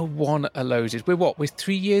 I want a loaded. We're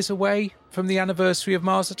 3 years away from the anniversary of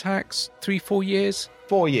Mars Attacks? 3-4 years?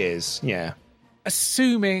 4 years, yeah.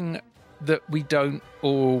 Assuming that we don't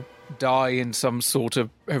all die in some sort of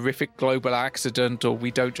horrific global accident, or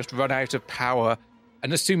we don't just run out of power,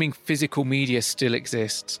 and assuming physical media still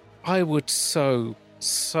exists, I would so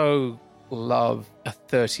love a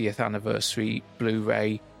 30th anniversary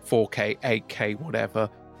Blu-ray, 4K, 8K, whatever.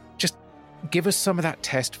 Just give us some of that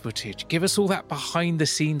test footage. Give us all that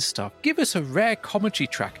behind-the-scenes stuff. Give us a rare commentary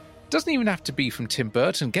track. Doesn't even have to be from Tim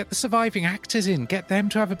Burton. Get the surviving actors in. Get them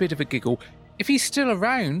to have a bit of a giggle. If he's still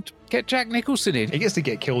around, get Jack Nicholson in. He gets to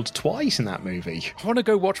get killed twice in that movie. I want to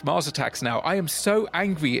go watch Mars Attacks now. I am so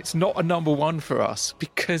angry it's not a number one for us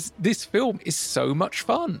because this film is so much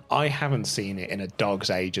fun. I haven't seen it in a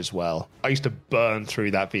dog's age as well. I used to burn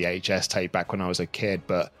through that VHS tape back when I was a kid,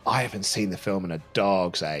 but I haven't seen the film in a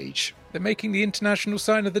dog's age. They're making the international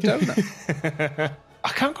sign of the donut. I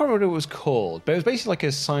can't remember what it was called, but it was basically like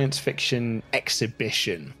a science fiction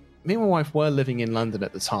exhibition. Me and my wife were living in London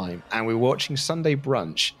at the time, and we were watching Sunday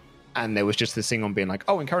Brunch, and there was just this thing on being like,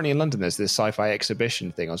 oh, and currently in London there's this sci-fi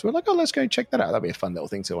exhibition thing. We were like, oh, let's go check that out. That'd be a fun little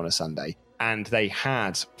thing to do on a Sunday. And they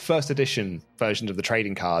had first edition versions of the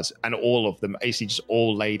trading cards, and all of them basically just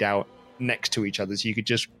all laid out next to each other, so you could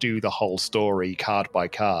just do the whole story card by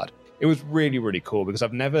card. It was really, really cool, because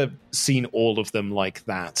I've never seen all of them like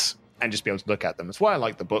that and just be able to look at them. That's why I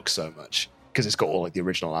like the book so much, because it's got all like the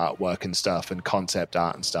original artwork and stuff and concept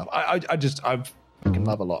art and stuff. I fucking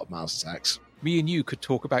love a lot of Mars Attacks. Me and you could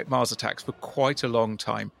talk about Mars Attacks for quite a long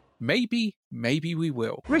time. Maybe we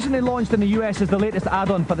will. Recently launched in the US is the latest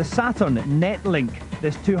add-on for the Saturn, Netlink.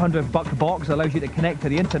 This $200 box allows you to connect to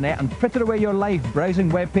the internet and fritter away your life browsing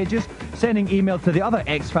web pages, sending email to the other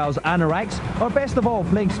X-Files anoraks, or best of all,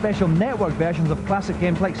 playing special network versions of classic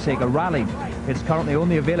games like Sega Rally. It's currently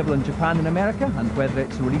only available in Japan and America, and whether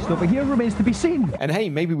it's released over here remains to be seen. And hey,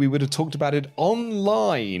 maybe we would have talked about it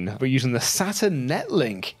online, but using the Saturn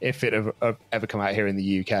Netlink if it ever come out here in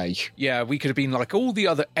the UK. Yeah, we could have been like all the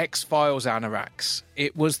other X-Files anoraks.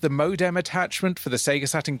 It was the modem attachment for the Sega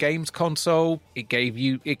Saturn games console. It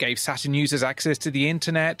gave Saturn users access to the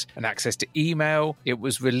internet and access to email. It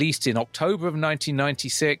was released in October of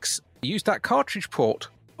 1996. It used that cartridge port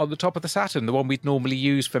on the top of the Saturn, the one we'd normally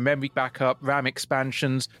use for memory backup, RAM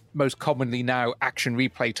expansions, most commonly now action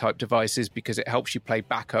replay type devices, because it helps you play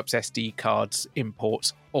backups, SD cards,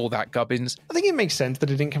 imports, all that gubbins. I think it makes sense that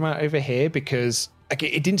it didn't come out over here, because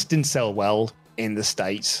it didn't sell well in the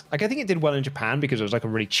States. I think it did well in Japan because it was like a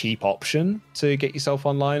really cheap option to get yourself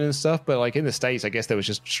online and stuff, but like in the States, I guess there was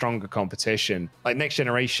just stronger competition. Like Next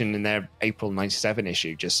Generation in their April 97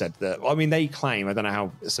 issue just said that, they claim, I don't know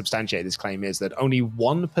how substantiated this claim is, that only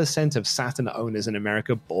 1% of Saturn owners in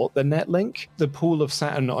America bought the Netlink. The pool of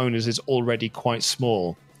Saturn owners is already quite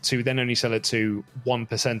small. To then only sell it to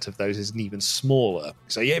 1% of those is an even smaller.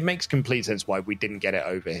 So yeah, it makes complete sense why we didn't get it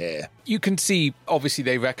over here. You can see, obviously,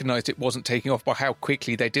 they recognised it wasn't taking off by how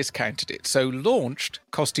quickly they discounted it. So launched,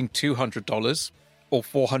 costing $200 or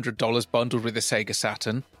 $400 bundled with a Sega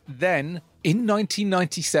Saturn. Then, in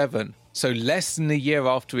 1997, so less than a year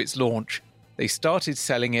after its launch, they started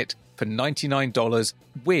selling it for $99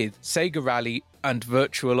 with Sega Rally and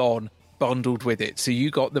Virtual On bundled with it. So you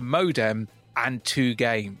got the modem and 2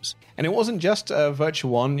 games. And it wasn't just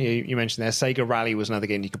Virtual On, you mentioned there. Sega Rally was another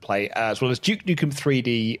game you could play, as well as Duke Nukem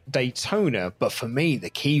 3D Daytona. But for me, the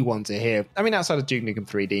key one to here, outside of Duke Nukem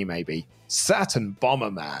 3D maybe, Saturn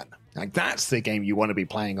Bomberman. Like, that's the game you want to be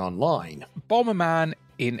playing online. Bomberman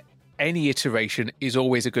in any iteration is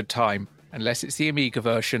always a good time, unless it's the Amiga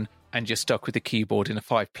version and you're stuck with the keyboard in a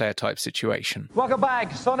 5-player type situation. Welcome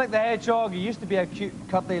back. Sonic the Hedgehog. He used to be a cute,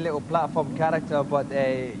 cuddly little platform character, but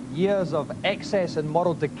years of excess and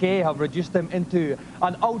moral decay have reduced him into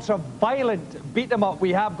an ultra-violent beat-em-up.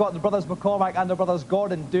 We have got the brothers McCormack and the brothers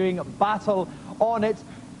Gordon doing battle on it.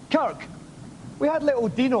 Kirk, we had little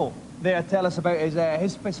Dino there tell us about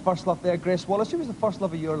his first love there, Grace Wallace. Who was the first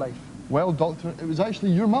love of your life? Well, Doctor, it was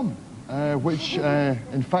actually your mum. Which,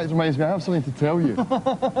 in fact, reminds me, I have something to tell you.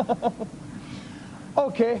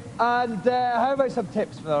 Okay, and how about some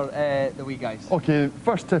tips for the wee guys? Okay,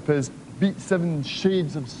 first tip is beat 7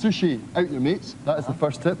 shades of sushi out your mates. That is the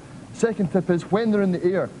first tip. Second tip is when they're in the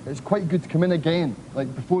air, it's quite good to come in again.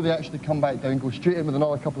 Like before they actually come back down, go straight in with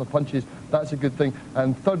another couple of punches. That's a good thing.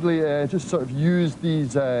 And thirdly, just sort of use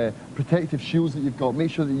these protective shields that you've got. Make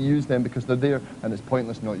sure that you use them because they're there and it's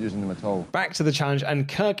pointless not using them at all. Back to the challenge, and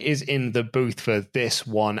Kirk is in the booth for this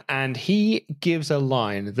one, and he gives a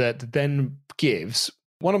line that then gives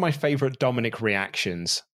one of my favourite Dominic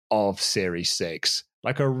reactions of Series 6.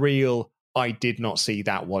 Like a real, I did not see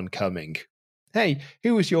that one coming. Hey,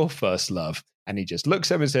 who was your first love? And he just looks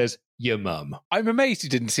at him and says, your mum. I'm amazed he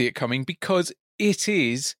didn't see it coming because it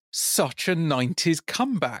is such a 90s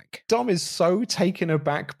comeback. Dom is so taken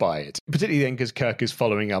aback by it, particularly then because Kirk is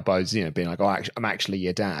following up by, being like, oh, I'm actually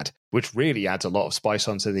your dad, which really adds a lot of spice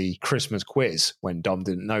onto the Christmas quiz when Dom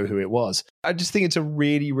didn't know who it was. I just think it's a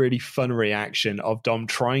really, really fun reaction of Dom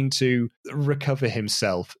trying to recover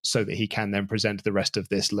himself so that he can then present the rest of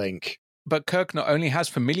this link. But Kirk not only has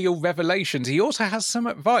familial revelations, he also has some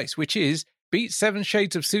advice, which is beat 7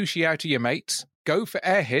 shades of sushi out of your mates, go for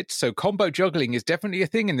air hits, so combo juggling is definitely a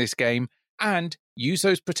thing in this game, and use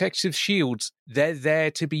those protective shields. They're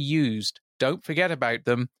there to be used. Don't forget about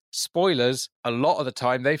them. Spoilers, a lot of the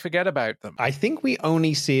time they forget about them. I think we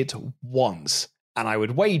only see it once, and I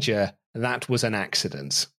would wager that was an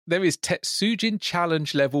accident. There is Tetsujin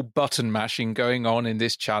challenge level button mashing going on in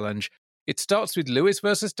this challenge. It starts with Lewis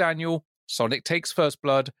versus Daniel. Sonic takes first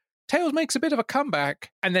blood. Tails makes a bit of a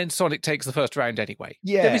comeback, and then Sonic takes the first round anyway.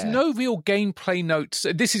 Yeah. There is no real gameplay notes.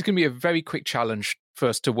 This is going to be a very quick challenge for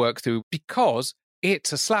us to work through because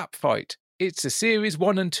it's a slap fight. It's a Series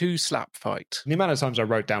 1 and 2 slap fight. The amount of times I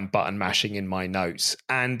wrote down button mashing in my notes,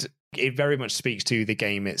 and it very much speaks to the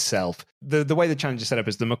game itself. The way the challenge is set up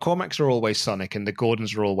is the McCormacks are always Sonic and the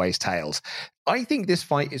Gordons are always Tails. I think this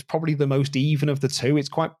fight is probably the most even of the two. It's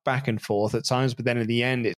quite back and forth at times, but then in the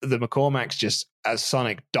end, the McCormacks just, as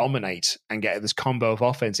Sonic, dominate and get this combo of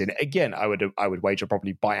offense in. Again, I would wager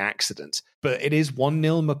probably by accident. But it is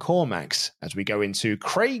 1-0 McCormacks as we go into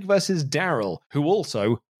Craig versus Daryl, who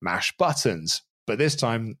also mash buttons. But this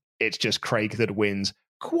time, it's just Craig that wins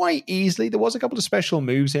quite easily. There was a couple of special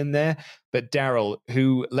moves in there, but Daryl,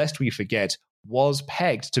 who, lest we forget, was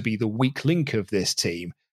pegged to be the weak link of this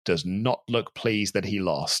team, does not look pleased that he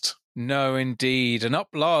lost. No, indeed. And up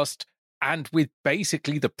last, and with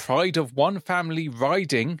basically the pride of one family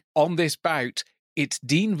riding on this bout, it's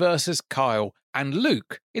Dean versus Kyle. And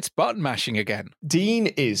Luke, it's button mashing again. Dean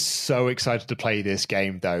is so excited to play this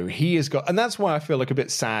game, though. He has got, and that's why I feel like a bit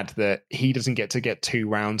sad that he doesn't get to get 2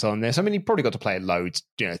 rounds on this. I mean, he probably got to play it loads,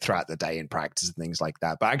 throughout the day in practice and things like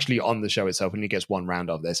that. But actually on the show itself, when he gets 1 round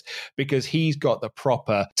of this, because he's got the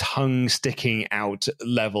proper tongue sticking out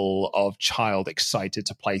level of child excited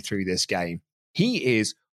to play through this game. He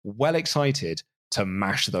is well excited to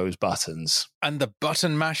mash those buttons. And the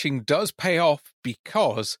button mashing does pay off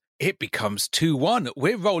because it becomes 2-1.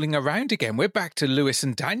 We're rolling around again. We're back to Lewis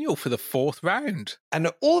and Daniel for the 4th round.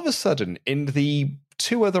 And all of a sudden, in the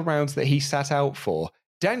 2 other rounds that he sat out for,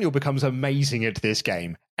 Daniel becomes amazing at this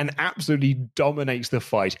game and absolutely dominates the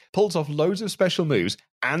fight, pulls off loads of special moves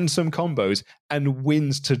and some combos, and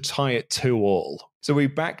wins to tie it 2-2. So we're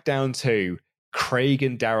back down to Craig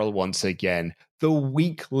and Daryl once again, the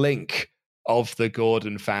weak link of the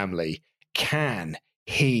Gordon family. Can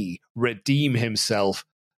he redeem himself?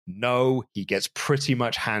 No, he gets pretty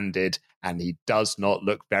much handed, and he does not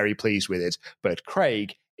look very pleased with it. But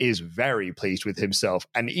Craig is very pleased with himself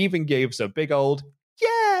and even gives a big old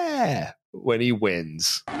yeah when he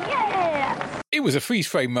wins. Yeah! It was a freeze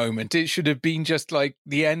frame moment. It should have been just like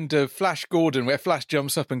the end of Flash Gordon, where Flash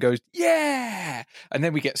jumps up and goes, yeah! And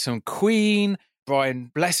then we get some Queen.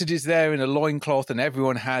 Brian Blessed is there in a loincloth, and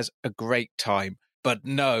everyone has a great time. But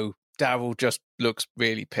no, Daryl just looks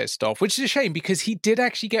really pissed off, which is a shame because he did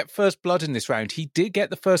actually get first blood in this round. He did get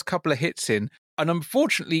the first couple of hits in. And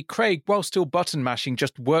unfortunately, Craig, while still button mashing,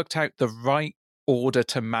 just worked out the right order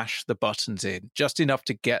to mash the buttons in, just enough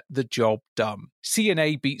to get the job done.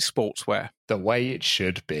 CNA beats Sportswear. The way it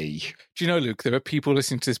should be. Do you know, Luke, there are people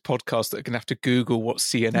listening to this podcast that are going to have to Google what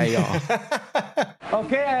CNA are.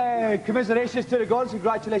 Okay, commiserations to the Gordons,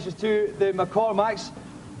 congratulations to the McCormacks.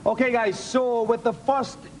 Okay, guys, so with the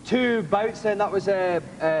first 2 bouts then, that was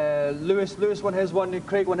Lewis won his one,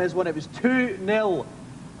 Craig won his one, it was 2-0.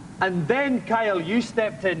 And then, Kyle, you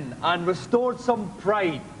stepped in and restored some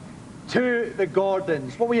pride to the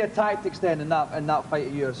Gordons. What were your tactics then in that fight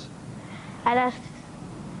of yours? I just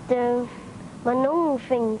do my normal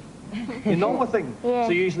thing. Your normal thing? Yeah.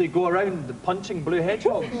 So you usually go around punching blue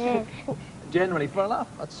hedgehogs? Yeah. Generally, fair enough.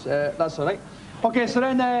 That's all right. Okay, so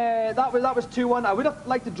then that was 2-1. I would have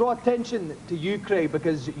liked to draw attention to you, Craig,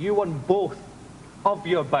 because you won both of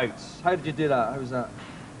your bouts. How did you do that? How was that?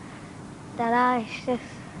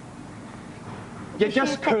 You're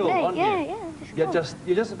just cool, aren't you? Yeah, just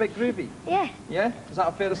You're just a bit groovy. Yeah. Yeah? Is that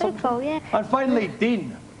a fair assumption? Cool, yeah. And finally,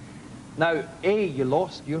 Dean. Now, you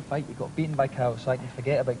lost your fight. You got beaten by Kyle, so I can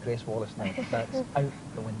forget about Grace Wallace now. That's out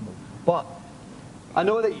the window. But I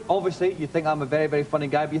know that, obviously, you think I'm a very, very funny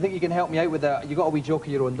guy, but you think you can help me out with you got a wee joke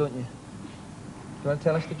of your own, don't you? Do you want to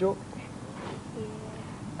tell us the joke?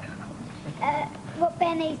 What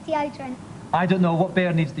bear needs deodorant? I don't know. What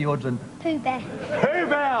bear needs deodorant? Pooh Bear. Pooh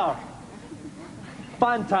Bear!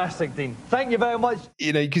 Fantastic, Dean. Thank you very much.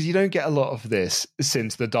 You know, because you don't get a lot of this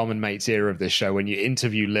since the Dom and Mates era of this show when you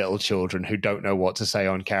interview little children who don't know what to say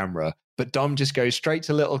on camera. But Dom just goes straight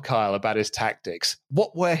to little Kyle about his tactics.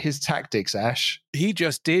 What were his tactics, Ash? He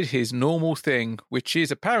just did his normal thing, which is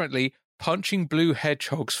apparently punching blue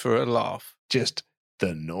hedgehogs for a laugh. Just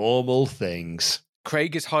the normal things.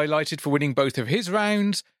 Craig is highlighted for winning both of his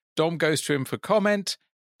rounds. Dom goes to him for comment,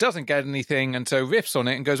 doesn't get anything, and so riffs on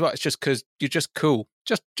it and goes, well, it's just because you're just cool.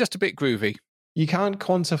 Just a bit groovy. You can't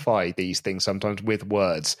quantify these things sometimes with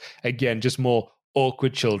words. Again, just more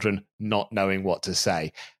awkward children not knowing what to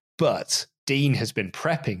say. But Dean has been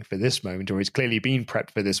prepping for this moment, or he's clearly been prepped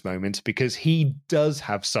for this moment, because he does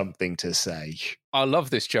have something to say. I love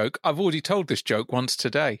this joke. I've already told this joke once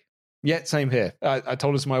today. Yeah, same here. I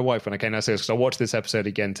told it to my wife when I came downstairs because I watched this episode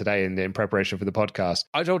again today in preparation for the podcast.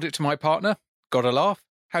 I told it to my partner. Got a laugh.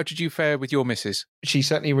 How did you fare with your missus? She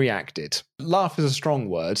certainly reacted. Laugh is a strong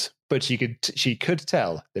word, but she could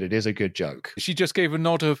tell that it is a good joke. She just gave a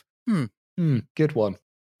nod of, good one.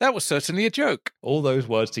 That was certainly a joke. All those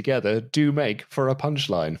words together do make for a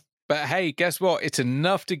punchline. But hey, guess what? It's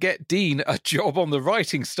enough to get Dean a job on the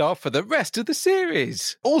writing staff for the rest of the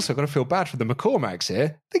series. Also, got to feel bad for the McCormacks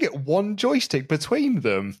here. They get one joystick between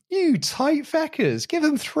them. You tight feckers, give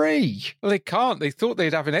them 3. Well, they can't. They thought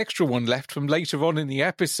they'd have an extra one left from later on in the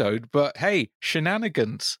episode, but hey,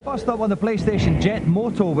 shenanigans. First up on the PlayStation, Jet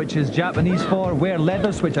Moto, which is Japanese for wear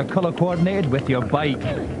leathers which are colour coordinated with your bike.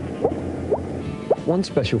 One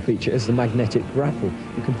special feature is the magnetic grapple.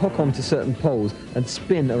 You can hook onto certain poles and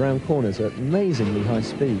spin around corners at amazingly high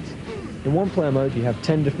speeds. In one player mode you have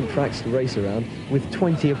 10 different tracks to race around with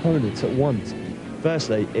 20 opponents at once.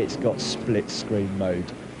 Firstly, it's got split screen mode.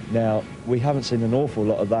 Now, we haven't seen an awful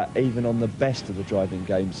lot of that even on the best of the driving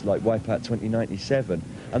games like Wipeout 2097,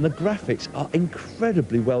 and the graphics are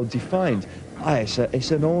incredibly well defined.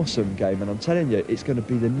 It's an awesome game, and I'm telling you, it's going to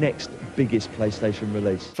be the next biggest PlayStation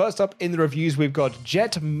release. First up in the reviews, we've got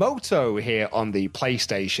Jet Moto here on the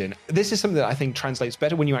PlayStation. This is something that I think translates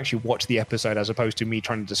better when you actually watch the episode as opposed to me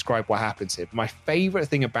trying to describe what happens here. My favourite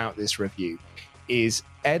thing about this review is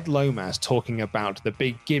Ed Lomas talking about the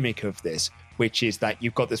big gimmick of this, which is that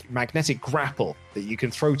you've got this magnetic grapple that you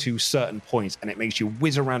can throw to certain points and it makes you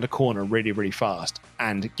whiz around a corner really, really fast.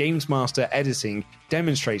 And Games Master Editing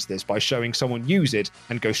demonstrates this by showing someone use it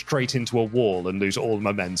and go straight into a wall and lose all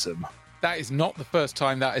momentum. That is not the first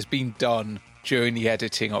time that has been done during the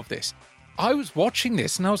editing of this. I was watching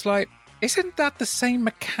this and I was like, isn't that the same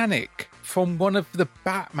mechanic from one of the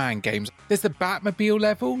Batman games? There's the Batmobile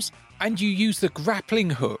levels and you use the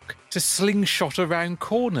grappling hook to slingshot around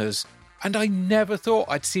corners. And I never thought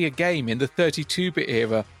I'd see a game in the 32-bit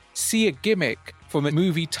era see a gimmick from a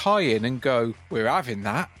movie tie-in and go, we're having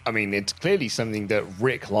that. I mean, it's clearly something that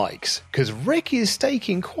Rick likes, because Rick is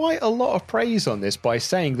staking quite a lot of praise on this by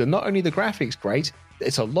saying that not only the graphics great,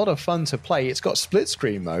 it's a lot of fun to play, it's got split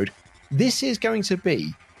screen mode. This is going to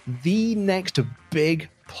be the next big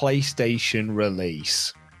PlayStation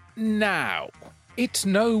release. Now, it's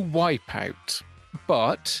no Wipeout.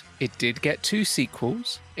 But it did get 2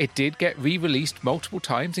 sequels. It did get re-released multiple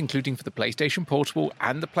times, including for the PlayStation Portable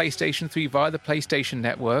and the PlayStation 3 via the PlayStation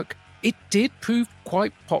Network. It did prove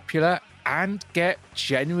quite popular and get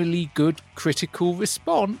generally good critical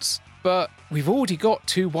response. But we've already got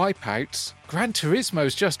 2 Wipeouts. Gran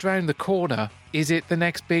Turismo's just around the corner. Is it the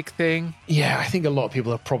next big thing? Yeah, I think a lot of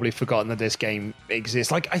people have probably forgotten that this game exists.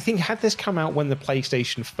 Like, I think had this come out when the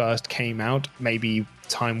PlayStation first came out, maybe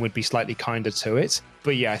time would be slightly kinder to it.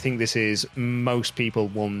 But yeah, I think most people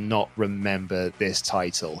will not remember this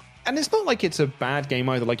title. And it's not like it's a bad game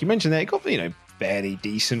either. Like you mentioned there, it got, fairly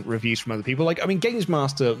decent reviews from other people. Games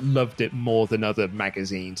Master loved it more than other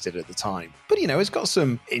magazines did at the time. But, it's got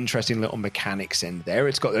some interesting little mechanics in there.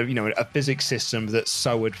 It's got, a physics system that's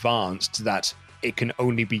so advanced that it can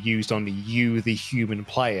only be used on you, the human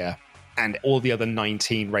player, and all the other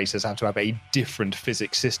 19 racers have to have a different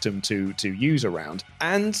physics system to use around.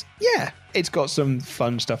 And yeah, it's got some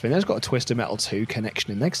fun stuff in there. It's got a Twisted Metal 2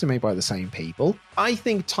 connection in there because they're made by the same people. I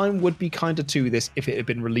think time would be kinder to this if it had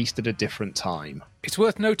been released at a different time. It's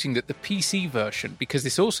worth noting that the PC version, because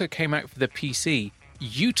this also came out for the PC,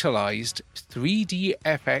 utilized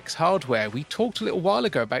 3DFX hardware. We talked a little while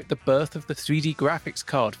ago about the birth of the 3D graphics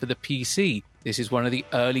card for the PC. This is one of the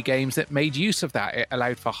early games that made use of that. It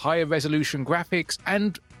allowed for higher resolution graphics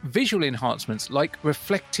and visual enhancements like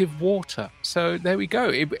reflective water. So there we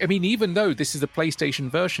go. Even though this is the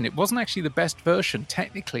PlayStation version, it wasn't actually the best version.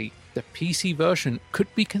 Technically, the PC version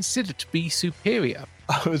could be considered to be superior.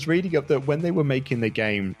 I was reading up that when they were making the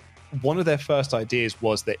game, one of their first ideas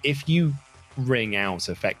was that if you ring out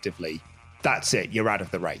effectively, that's it, you're out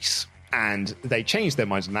of the race. And they changed their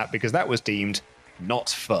minds on that because that was deemed not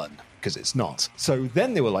fun, because it's not. So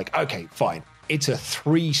then they were like, okay, fine. It's a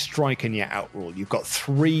 3 strike and you're out rule. You've got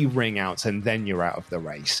 3 ring outs and then you're out of the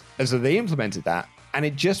race. And so they implemented that, and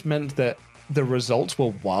it just meant that the results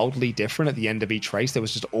were wildly different at the end of each race. There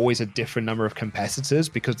was just always a different number of competitors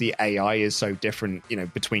because the AI is so different,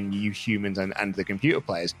 between you humans and the computer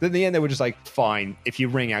players. Then in the end, they were just like, fine, if you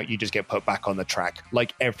ring out, you just get put back on the track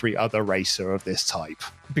like every other racer of this type.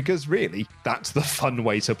 Because really, that's the fun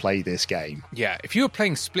way to play this game. Yeah, if you were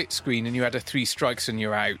playing split screen and you had a 3 strikes and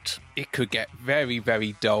you're out, it could get very,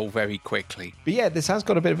 very dull very quickly. But yeah, this has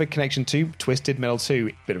got a bit of a connection to Twisted Metal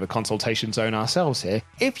 2, bit of a consultation zone ourselves here.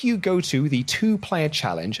 If you go to the 2-player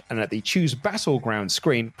challenge and at the Choose Battleground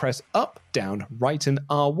screen, press up, down, right and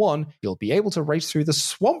R1, you'll be able to race through the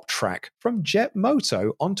swamp track from Jet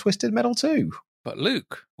Moto on Twisted Metal 2. But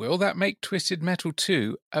Luke, will that make Twisted Metal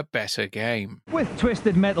 2 a better game? With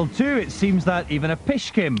Twisted Metal 2, it seems that even a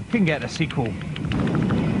Pishkim can get a sequel.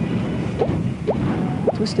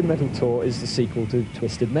 Twisted Metal Tour is the sequel to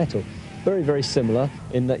Twisted Metal. Very, very similar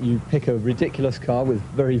in that you pick a ridiculous car with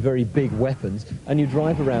very, very big weapons and you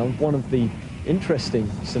drive around one of the interesting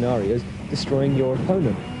scenarios, destroying your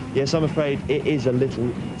opponent. Yes, I'm afraid it is a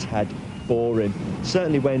little tad boring.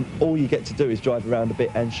 Certainly when all you get to do is drive around a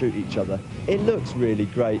bit and shoot each other. It looks really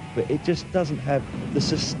great, but it just doesn't have the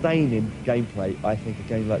sustaining gameplay I think a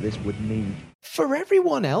game like this would need. For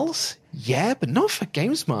everyone else, yeah, but not for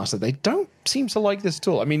Games Master. They don't seem to like this at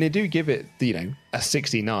all. I mean, they do give it, a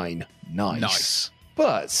 69. Nice.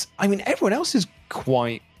 But, everyone else is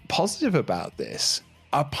quite positive about this.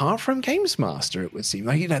 Apart from Games Master, it would seem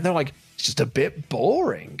like, they're like, it's just a bit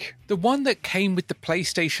boring. The one that came with the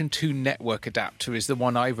PlayStation 2 network adapter is the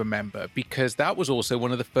one I remember, because that was also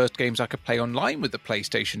one of the first games I could play online with the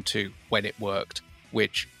PlayStation 2 when it worked,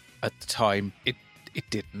 which at the time it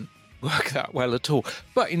didn't work that well at all.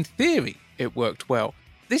 But in theory, it worked well.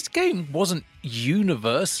 This game wasn't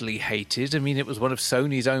universally hated. I mean, it was one of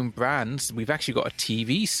Sony's own brands. We've actually got a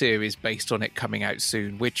TV series based on it coming out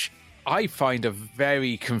soon, which I find a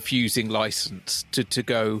very confusing license to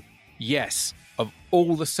go, yes, of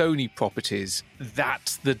all the Sony properties,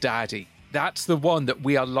 that's the daddy. That's the one that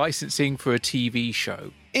we are licensing for a TV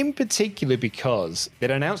show. In particular because they'd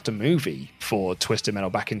announced a movie for Twisted Metal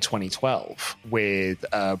back in 2012 with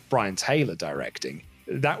Brian Taylor directing.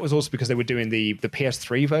 That was also because they were doing the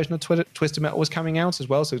PS3 version of Twisted Metal was coming out as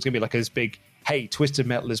well. So it's going to be like this big, hey, Twisted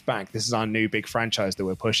Metal is back. This is our new big franchise that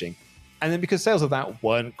we're pushing. And then because sales of that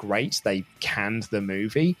weren't great, they canned the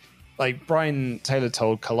movie. Like Brian Taylor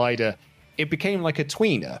told Collider, it became like a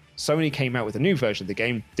tweener. Sony came out with a new version of the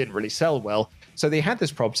game, didn't really sell well. So they had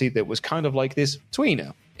this property that was kind of like this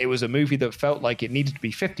tweener. It was a movie that felt like it needed to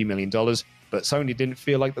be $50 million, but Sony didn't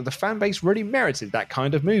feel like that the fan base really merited that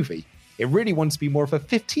kind of movie. It really wanted to be more of a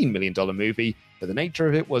 $15 million movie, but the nature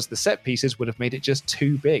of it was the set pieces would have made it just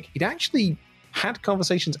too big. He'd actually had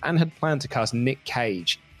conversations and had planned to cast Nick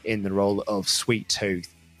Cage in the role of Sweet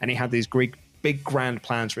Tooth, and he had these big grand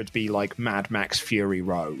plans for it to be like Mad Max Fury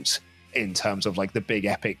Road in terms of like the big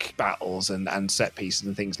epic battles and set pieces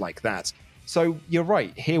and things like that. So you're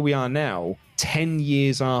right, here we are now, 10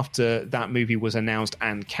 years after that movie was announced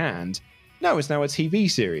and canned. No, it's now a TV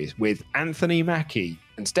series with Anthony Mackie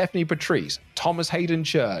and Stephanie Patrice, Thomas Hayden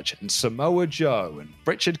Church and Samoa Joe and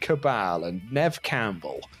Richard Cabal and Neve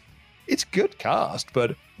Campbell. It's good cast,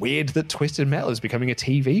 but weird that Twisted Metal is becoming a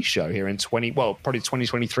TV show here in probably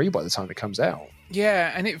 2023 by the time it comes out.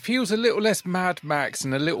 Yeah, and it feels a little less Mad Max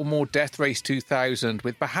and a little more Death Race 2000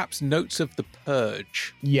 with perhaps notes of The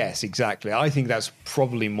Purge. Yes, exactly. I think that's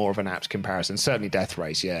probably more of an apt comparison. Certainly Death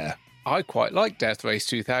Race, yeah. I quite like Death Race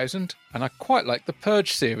 2000, and I quite like the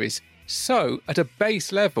Purge series. So, at a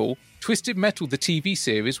base level, Twisted Metal, the TV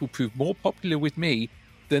series, will prove more popular with me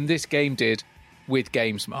than this game did with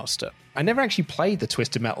Games Master. I never actually played the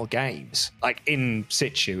Twisted Metal games, like in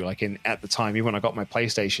situ, at the time, even when I got my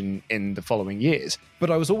PlayStation in the following years. But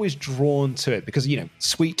I was always drawn to it because,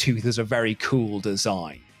 Sweet Tooth is a very cool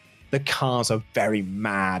design. The cars are very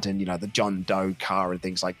mad and, the John Doe car and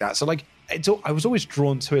things like that. So, I was always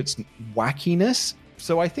drawn to its wackiness.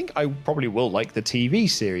 So I think I probably will like the TV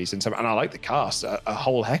series and I like the cast a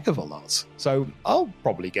whole heck of a lot. So I'll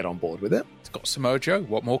probably get on board with it. It's got Samoa Joe.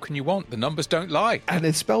 What more can you want? The numbers don't lie. And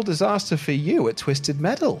it's spelled disaster for you at Twisted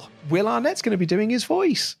Metal. Will Arnett's going to be doing his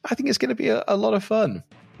voice. I think it's going to be a lot of fun.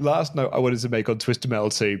 Last note I wanted to make on Twisted Metal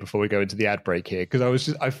 2 before we go into the ad break here,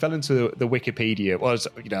 because I fell into the Wikipedia,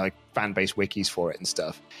 fan-based wikis for it and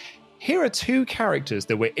stuff. Here are 2 characters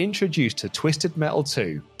that were introduced to Twisted Metal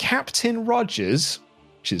 2. Captain Rogers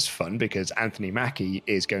which is fun because Anthony Mackie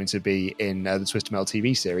is going to be in the Twisted Metal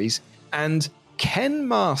TV series, and Ken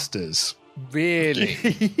Masters. Really?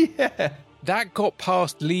 Yeah. That got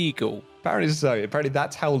past legal. Apparently so. Apparently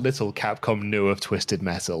that's how little Capcom knew of Twisted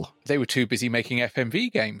Metal. They were too busy making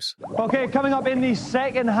FMV games. Okay, coming up in the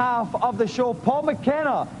second half of the show, Paul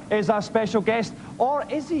McKenna is our special guest. Or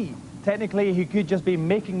is he? Technically, he could just be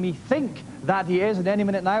making me think that he is. And any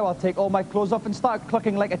minute now, I'll take all my clothes off and start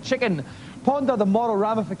clucking like a chicken. Ponder the moral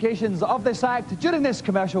ramifications of this act during this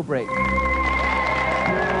commercial break.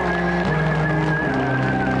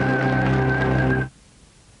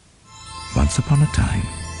 Once upon a time,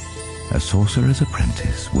 a sorcerer's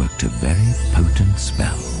apprentice worked a very potent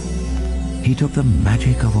spell. He took the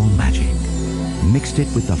magic of all magic, mixed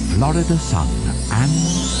it with the Florida sun, and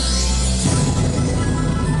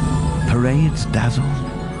parades dazzled,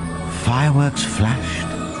 fireworks flashed,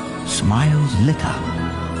 smiles lit up,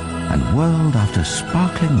 and world after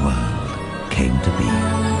sparkling world came to be.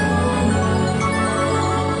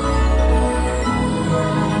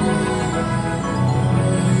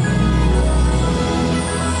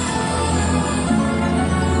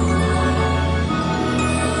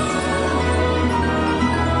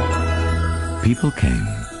 People came,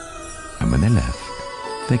 and when they left,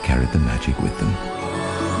 they carried the magic with them.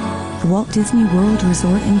 The Walt Disney World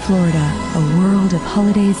Resort in Florida, a world of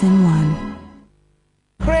holidays in one.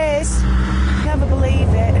 Chris, never believe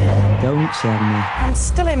it. Don't tell me. I'm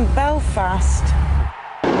still in Belfast.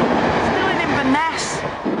 Still in Inverness.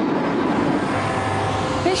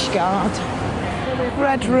 Fishguard.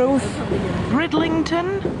 Redruth.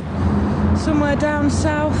 Bridlington. Somewhere down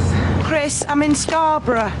south. Chris, I'm in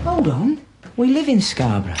Scarborough. Hold on. We live in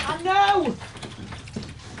Scarborough. I know!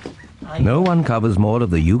 No one covers more of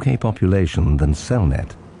the UK population than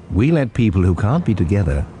Cellnet. We let people who can't be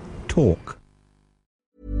together talk.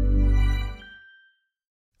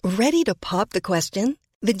 Ready to pop the question?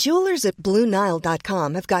 The jewelers at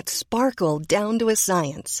BlueNile.com have got sparkle down to a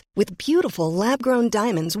science with beautiful lab-grown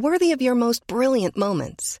diamonds worthy of your most brilliant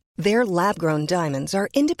moments. Their lab-grown diamonds are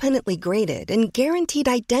independently graded and guaranteed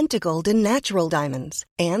identical to natural diamonds,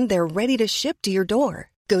 and they're ready to ship to your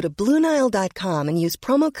door. Go to BlueNile.com and use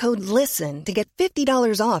promo code LISTEN to get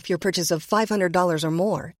 $50 off your purchase of $500 or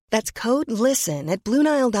more. That's code LISTEN at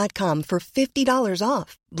BlueNile.com for $50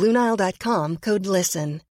 off. BlueNile.com, code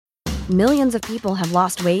LISTEN. Millions of people have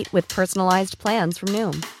lost weight with personalized plans from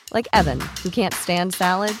Noom. Like Evan, who can't stand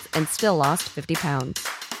salads and still lost 50 pounds.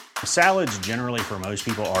 Salads generally for most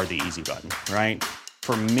people are the easy button, right?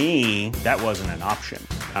 For me, that wasn't an option.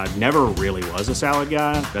 I never really was a salad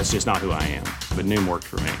guy. That's just not who I am. But Noom worked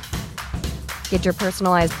for me. Get your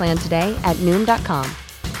personalized plan today at Noom.com.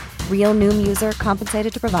 Real Noom user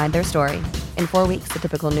compensated to provide their story. In 4 weeks, the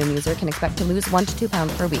typical Noom user can expect to lose 1 to 2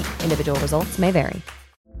 pounds per week. Individual results may vary.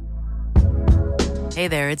 Hey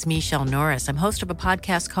there, it's Michelle Norris. I'm host of a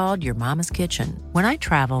podcast called Your Mama's Kitchen. When I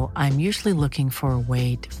travel, I'm usually looking for a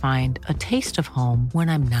way to find a taste of home when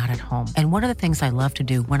I'm not at home. And one of the things I love to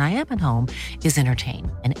do when I am at home is entertain.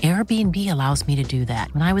 And Airbnb allows me to do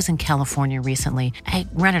that. When I was in California recently, I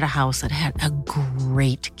rented a house that had a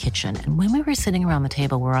great kitchen. And when we were sitting around the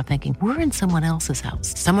table, we were all thinking, we're in someone else's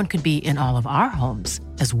house. Someone could be in all of our homes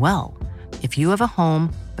as well. If you have a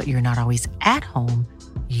home, but you're not always at home,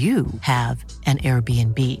 you have an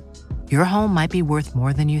Airbnb. Your home might be worth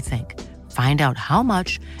more than you think. Find out how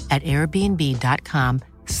much at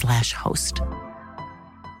airbnb.com/host.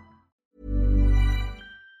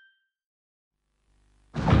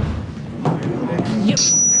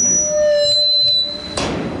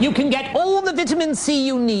 You can get all the vitamin C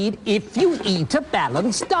you need if you eat a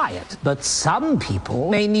balanced diet. But some people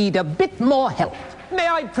may need a bit more help. May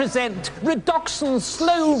I present Redoxon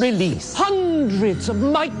Slow Release? Hundreds of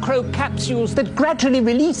micro capsules that gradually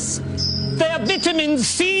release their vitamin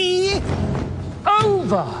C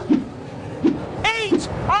over 8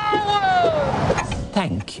 hours.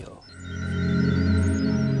 Thank you.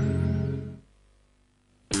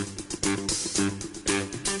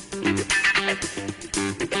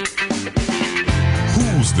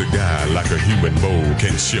 Who's the guy like a human mole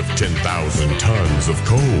can shift 10,000 tons of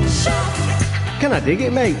coal? Can I dig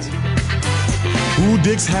it, mate? Who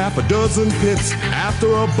digs half a dozen pits after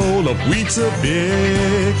a bowl of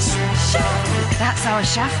Weetabix? That's our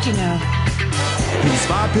shaft, you know. He's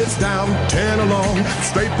 5 pits down, 10 along,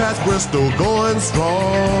 straight past Bristol, going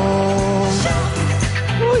strong.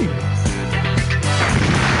 Oi.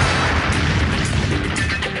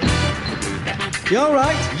 You all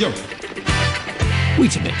right? Yo.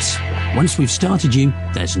 Weetabix. Once we've started you,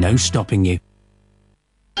 there's no stopping you.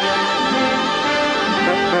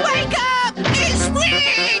 Wake up! It's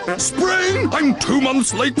spring! Spring! I'm 2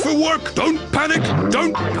 months late for work. Don't panic!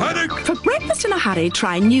 Don't panic! For breakfast in a hurry,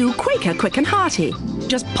 try new Quaker Quick and Hearty.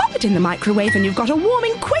 Just pop it in the microwave and you've got a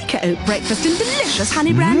warming Quaker oat breakfast in delicious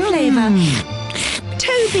honey bran flavour.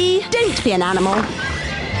 Toby, don't be an animal.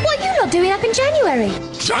 What are you not doing up in January?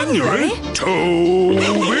 January? Toby!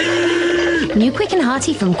 New Quick and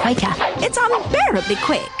Hearty from Quaker. It's unbearably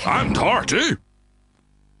quick. And hearty.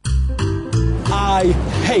 I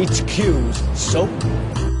hate queues. So,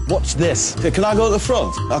 what's this? Can I go to the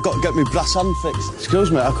front? I've got to get my brass hand fixed. Excuse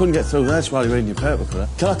me, I couldn't get through there while you're reading your paper, could I?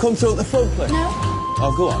 Can I come through at the front, please? No.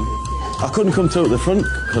 Oh, go on. I couldn't come through at the front,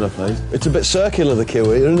 could I, please? It's a bit circular, the queue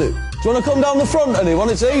here, isn't it? Do you want to come down the front, anyone?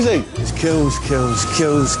 It's easy. It's queues.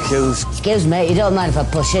 Excuse me, you don't mind if I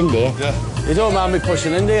push in, do you? Yeah. You don't mind me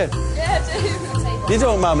pushing in, do you? Yeah, I do. You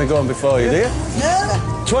don't mind me going before you, do you?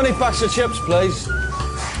 No. 20 packs of chips, please.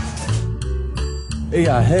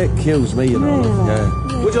 Yeah, I hate queues, me, you know.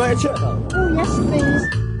 Yeah. Would you like a chip? Oh, yes, please.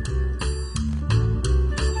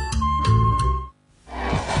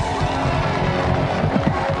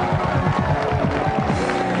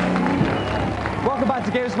 Welcome back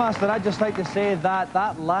to Games Master. I'd just like to say that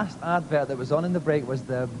that last advert that was on in the break was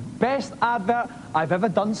the best advert I've ever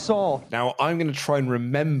done saw. Now, I'm going to try and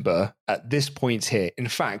remember at this point here. In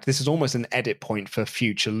fact, this is almost an edit point for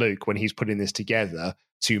future Luke when he's putting this together,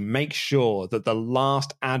 to make sure that the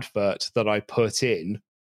last advert that I put in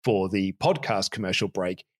for the podcast commercial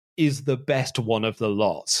break is the best one of the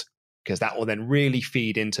lot, because that will then really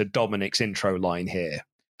feed into Dominic's intro line here.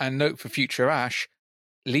 And note for future Ash,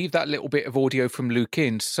 leave that little bit of audio from Luke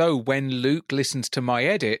in, so when Luke listens to my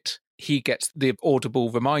edit, he gets the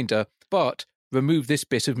audible reminder, but remove this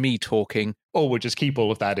bit of me talking. Or we'll just keep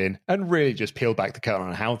all of that in and really just peel back the curtain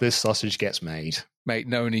on how this sausage gets made. Mate,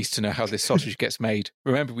 no one needs to know how this sausage gets made.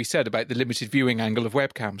 Remember we said about the limited viewing angle of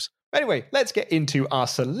webcams. Anyway, let's get into our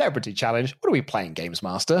celebrity challenge. What are we playing, Games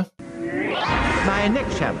Master? My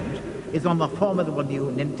next challenge is on the formidable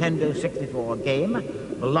new Nintendo 64 game,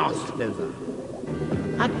 Blast Dozer.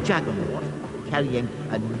 A juggernaut carrying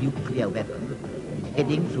a nuclear weapon is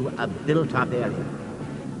heading through a built-up area.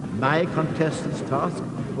 My contestant's task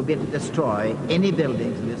will be to destroy any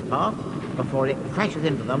buildings in this path before it crashes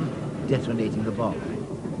into them, detonating the bomb.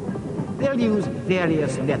 They'll use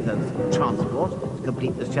various methods of transport to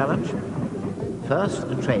complete this challenge. First,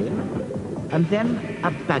 a train, and then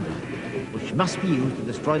a buggy, which must be used to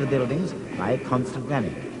destroy the buildings by constant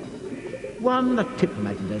ramming. One tip for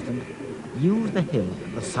my contestant: use the hill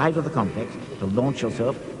at the side of the complex to launch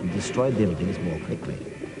yourself and destroy buildings more quickly.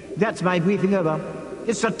 That's my briefing over.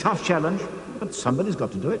 It's a tough challenge, but somebody's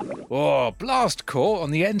got to do it. Oh, Blast Corps on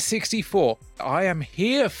the N64. I am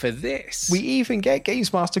here for this. We even get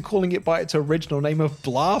Games Master calling it by its original name of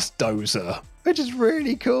Blast Dozer, which is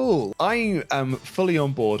really cool. I am fully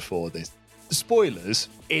on board for this. Spoilers,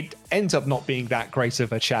 it ends up not being that great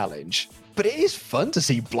of a challenge, but it is fun to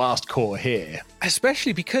see Blast Corps here.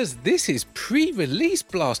 Especially because this is pre-release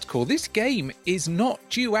Blast Corps. This game is not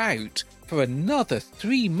due out for another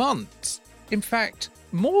 3 months. In fact,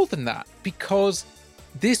 more than that, because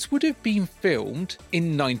this would have been filmed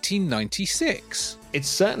in 1996. It's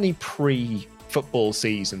certainly pre-football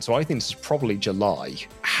season, so I think this is probably July.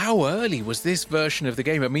 How early was this version of the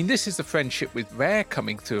game? I mean, this is the friendship with Rare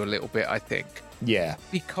coming through a little bit, I think. Yeah.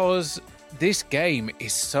 Because this game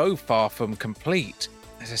is so far from complete.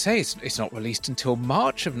 As I say, it's not released until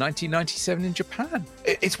March of 1997 in Japan.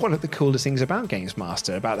 It's one of the coolest things about Games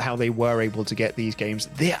Master, about how they were able to get these games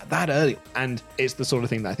that early. And it's the sort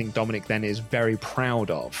of thing that I think Dominic then is very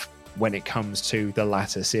proud of when it comes to the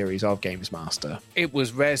latter series of Games Master. It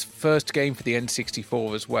was Rare's first game for the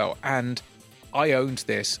N64 as well. And I owned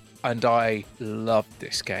this and I loved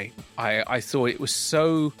this game. I thought it was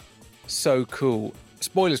so cool.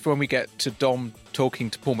 Spoilers for when we get to Dom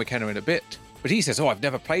talking to Paul McKenna in a bit. But he says, I've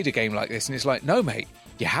never played a game like this. And it's like, no, mate,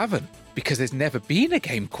 you haven't. Because there's never been a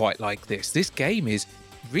game quite like this. This game is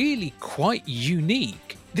really quite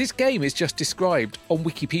unique. This game is just described on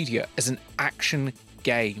Wikipedia as an action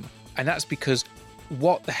game. And that's because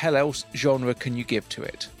what the hell else genre can you give to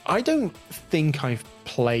it? I don't think I've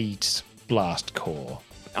played Blast Corps.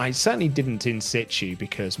 I certainly didn't in situ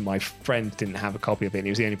because my friend didn't have a copy of it. And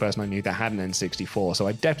he was the only person I knew that had an N64, so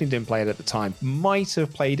I definitely didn't play it at the time. Might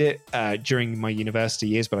have played it during my university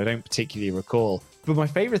years, but I don't particularly recall. But my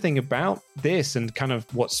favorite thing about this, and kind of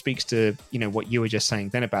what speaks to, what you were just saying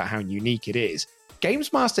then about how unique it is,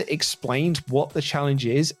 Games Master explains what the challenge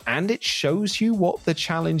is, and it shows you what the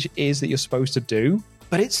challenge is that you're supposed to do.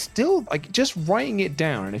 But it's still like just writing it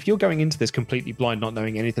down. And if you're going into this completely blind, not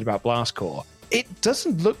knowing anything about Blast Corps, it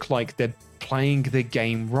doesn't look like they're playing the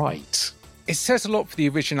game right. It says a lot for the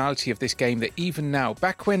originality of this game that even now,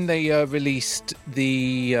 back when they released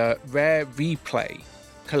the Rare Replay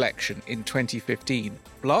collection in 2015,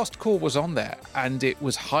 Blast Corps was on there, and it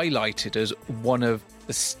was highlighted as one of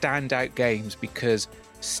the standout games because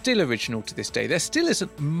still original to this day. There still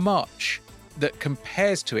isn't much that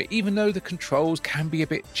compares to it, even though the controls can be a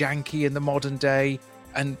bit janky in the modern day,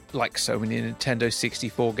 and like so many Nintendo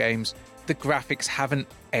 64 games, the graphics haven't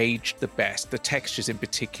aged the best. The textures in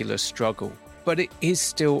particular struggle, but it is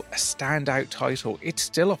still a standout title. It's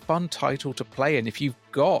still a fun title to play, and if you've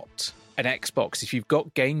got an Xbox, if you've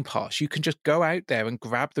got Game Pass, you can just go out there and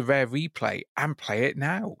grab the Rare Replay and play it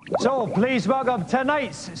now. So, please welcome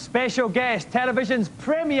tonight's special guest, television's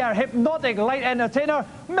premier hypnotic light entertainer,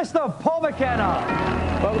 Mr. Paul McKenna.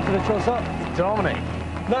 Welcome to the show, sir. Dominic.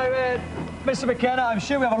 Now, Mr. McKenna, I'm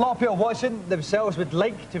sure we have a lot of people watching themselves would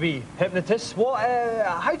like to be hypnotists.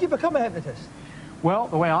 How do you become a hypnotist? Well,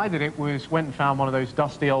 the way I did it was went and found one of those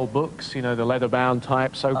dusty old books, you know, the leather-bound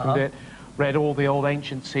types, opened it, read all the old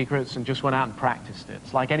ancient secrets and just went out and practiced it.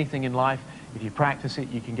 It's like anything in life, if you practice it,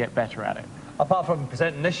 you can get better at it. Apart from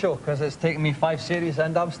presenting this show, because it's taken me 5 series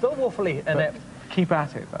and I'm still woefully inept. Keep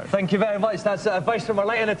at it, though. Thank you very much. That's advice from our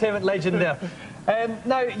light entertainment legend there.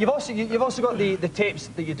 Now, you've also got the tapes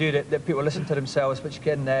that you do that people listen to themselves, which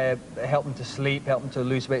can help them to sleep, help them to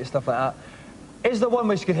lose weight, stuff like that. Is there one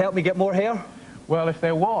which could help me get more hair? Well, if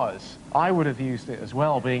there was, I would have used it as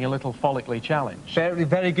well, being a little follically challenged. Very,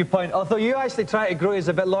 very good point. Although you actually try to grow yours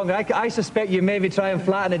a bit longer, I suspect you maybe try and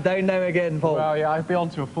flatten it down now again, Paul. Well, yeah, I'd be on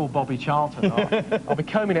to a full Bobby Charlton. I'll be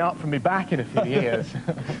combing it up from my back in a few years.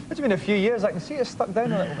 What do you mean a few years? I can see it stuck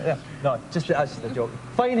down a little bit. Yeah. No, that's just a joke.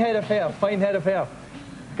 Fine head of hair, fine head of hair.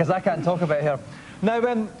 Because I can't talk about hair.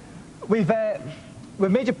 Now, we've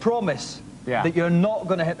made a promise that you're not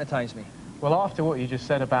going to hypnotise me. Well, after what you just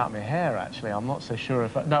said about my hair, actually, I'm not so sure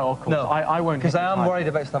if... No, of course, I won't... Because I am worried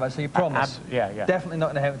about stuff, so you promise. Yeah. Definitely not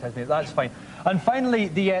going to hypnotise me, that's fine. And finally,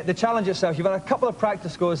 the challenge itself. You've had a couple of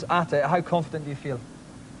practice goes at it. How confident do you feel?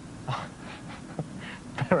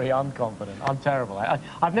 Very unconfident. I'm terrible.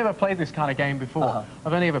 I've never played this kind of game before.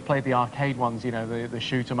 I've only ever played the arcade ones, you know, the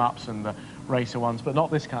shoot-em-ups and the racer ones, but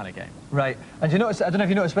not this kind of game. Right. And you notice, I don't know if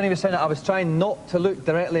you noticed when he was saying it, I was trying not to look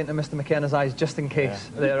directly into Mr. McKenna's eyes, just in case.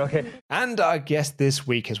 Yeah. There, okay. And our guest this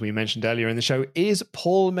week, as we mentioned earlier in the show, is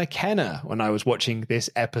Paul McKenna. When I was watching this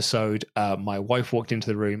episode, my wife walked into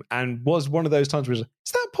the room and was one of those times where, is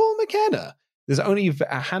that Paul McKenna? There's only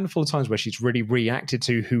a handful of times where she's really reacted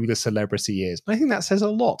to who the celebrity is. I think that says a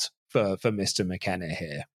lot for Mr. McKenna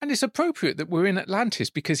here. And it's appropriate that we're in Atlantis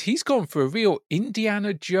because he's gone for a real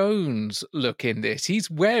Indiana Jones look in this. He's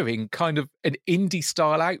wearing kind of an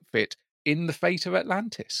indie-style outfit in the fate of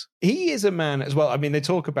Atlantis. He is a man as well. I mean, they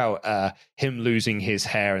talk about him losing his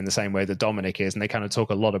hair in the same way that Dominic is, and they kind of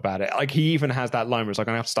talk a lot about it. Like, he even has that line where it's like,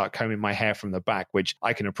 I'm going to have to start combing my hair from the back, which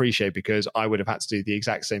I can appreciate because I would have had to do the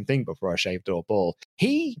exact same thing before I shaved or bald.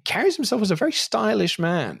 He carries himself as a very stylish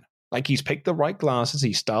man. Like, he's picked the right glasses,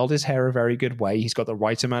 he's styled his hair a very good way, he's got the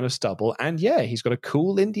right amount of stubble, and yeah, he's got a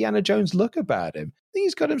cool Indiana Jones look about him. I think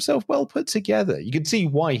he's got himself well put together. You can see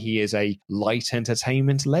why he is a light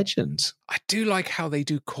entertainment legend. I do like how they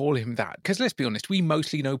do call him that, because let's be honest, we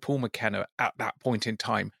mostly know Paul McKenna at that point in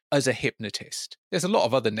time as a hypnotist. There's a lot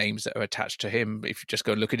of other names that are attached to him. If you just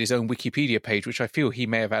go and look at his own Wikipedia page, which I feel he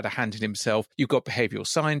may have had a hand in himself, you've got behavioural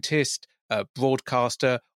scientist,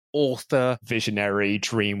 broadcaster, author, visionary,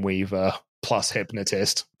 dreamweaver, plus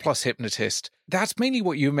hypnotist. That's mainly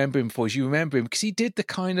what you remember him for. Is you remember him because he did the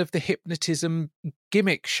kind of the hypnotism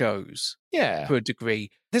gimmick shows. Yeah. To a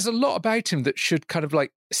degree. There's a lot about him that should kind of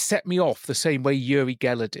like set me off the same way Uri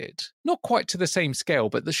Geller did. Not quite to the same scale,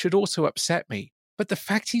 but that should also upset me. But the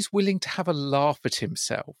fact he's willing to have a laugh at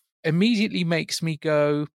himself immediately makes me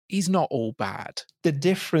go, he's not all bad. The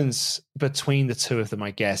difference between the two of them,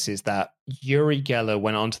 I guess, is that Uri Geller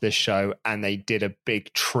went onto this show and they did a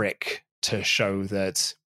big trick to show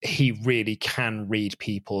that he really can read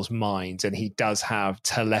people's minds and he does have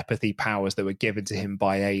telepathy powers that were given to him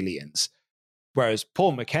by aliens. Whereas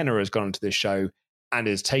Paul McKenna has gone onto this show and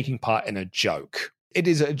is taking part in a joke. It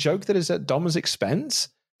is a joke that is at Dom's expense,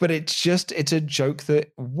 but it's a joke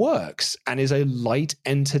that works and is a light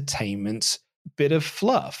entertainment bit of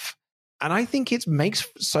fluff. And I think it makes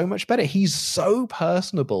so much better. He's so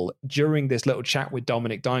personable during this little chat with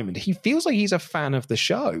Dominic Diamond. He feels like he's a fan of the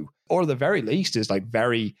show, or at the very least is like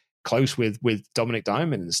very close with Dominic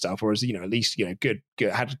Diamond and stuff, or is, you know, at least, you know, good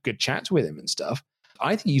had good chats with him and stuff.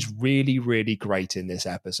 I think he's really, really great in this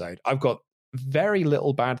episode. I've got very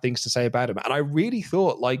little bad things to say about him. And I really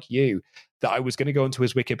thought, like you, that I was going to go onto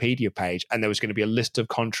his Wikipedia page and there was going to be a list of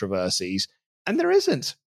controversies. And there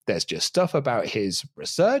isn't. There's just stuff about his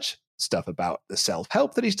research, stuff about the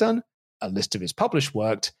self-help that he's done, a list of his published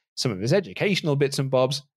work, some of his educational bits and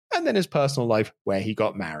bobs, and then his personal life where he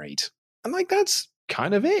got married. And that's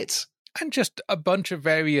kind of it. And just a bunch of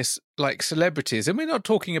various celebrities. And we're not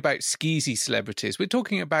talking about skeezy celebrities. We're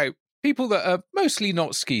talking about people that are mostly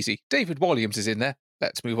not skeezy. David Walliams is in there.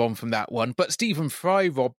 Let's move on from that one. But Stephen Fry,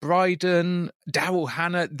 Rob Brydon, Daryl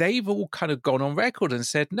Hannah, they've all kind of gone on record and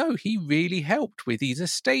said, no, he really helped with either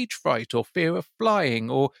stage fright or fear of flying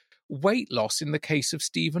or weight loss in the case of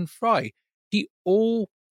Stephen Fry. He all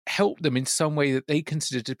helped them in some way that they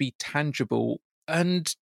consider to be tangible.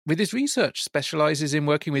 And with his research, specialises in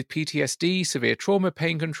working with PTSD, severe trauma,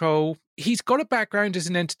 pain control. He's got a background as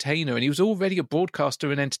an entertainer, and he was already a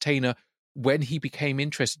broadcaster and entertainer when he became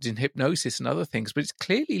interested in hypnosis and other things, but it's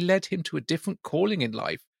clearly led him to a different calling in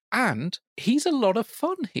life. And he's a lot of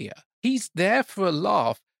fun here. He's there for a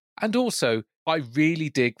laugh. And also, I really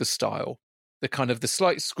dig the style, the kind of the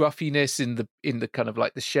slight scruffiness in the kind of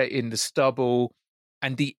in the stubble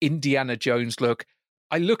and the Indiana Jones look.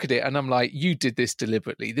 I look at it and I'm like, you did this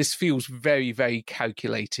deliberately. This feels very, very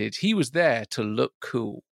calculated. He was there to look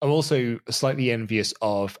cool. I'm also slightly envious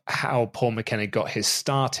of how Paul McKenna got his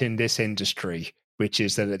start in this industry, which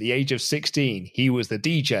is that at the age of 16, he was the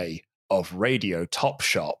DJ of Radio Top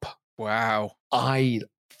Shop. Wow. I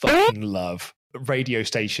fucking love radio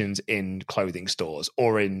stations in clothing stores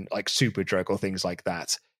or in Superdrug or things like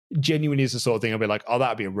that. Genuinely is the sort of thing I'll be like, oh,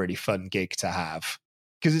 that'd be a really fun gig to have.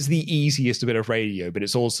 Because it's the easiest bit of radio, but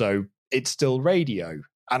it's still radio.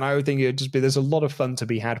 And I would think there's a lot of fun to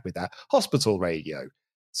be had with that. Hospital radio.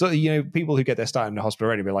 So, people who get their start in the hospital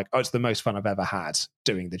radio be like, oh, it's the most fun I've ever had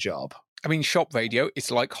doing the job. I mean, shop radio, it's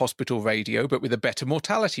like hospital radio, but with a better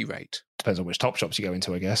mortality rate. Depends on which Top Shops you go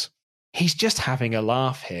into, I guess. He's just having a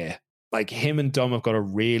laugh here. Him and Dom have got a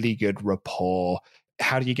really good rapport.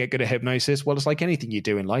 How do you get good at hypnosis? Well, it's like anything you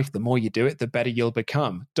do in life. The more you do it, the better you'll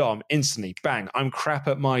become. Dom, instantly, bang, I'm crap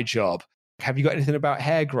at my job. Have you got anything about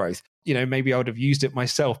hair growth? Maybe I would have used it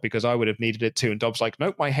myself because I would have needed it too. And Dom's like,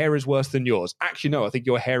 nope, my hair is worse than yours. Actually, no, I think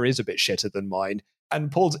your hair is a bit shitter than mine.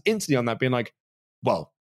 And Paul's instantly on that being like,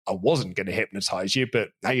 well, I wasn't going to hypnotize you, but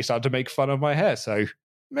now you started to make fun of my hair. So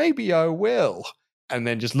maybe I will. And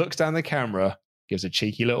then just looks down the camera, gives a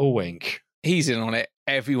cheeky little wink. He's in on it.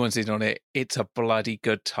 Everyone's in on it. It's a bloody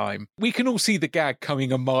good time. We can all see the gag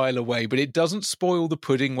coming a mile away, but it doesn't spoil the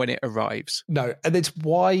pudding when it arrives. No, and it's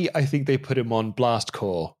why I think they put him on Blast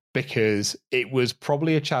Corps, because it was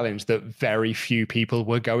probably a challenge that very few people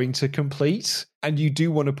were going to complete. And you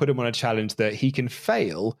do want to put him on a challenge that he can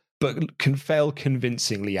fail, but can fail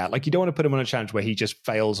convincingly at. You don't want to put him on a challenge where he just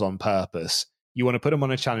fails on purpose. You want to put him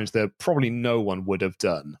on a challenge that probably no one would have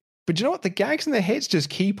done. But you know what? The gags and the hits just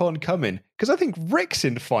keep on coming, because I think Rick's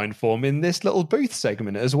in fine form in this little booth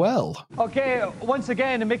segment as well. Okay, once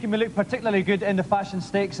again, and making me look particularly good in the fashion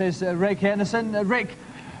stakes is Rick Henderson. Rick,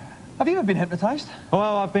 have you ever been hypnotised?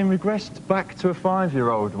 Well, I've been regressed back to a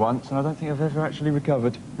 5-year-old once, and I don't think I've ever actually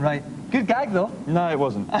recovered. Right. Good gag, though. No, it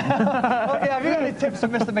wasn't. Okay, have you got any tips for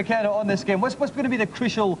Mr. McKenna on this game? What's going to be the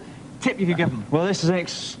crucial tip you could give him? Well, this is an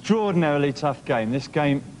extraordinarily tough game. This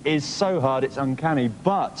game is so hard, it's uncanny,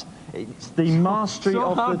 but it's the mastery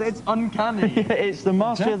so of hard, it's uncanny. It's the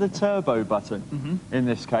mastery of the turbo button in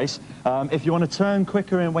this case. If you want to turn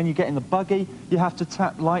quicker and when you get in the buggy, you have to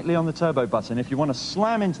tap lightly on the turbo button. If you want to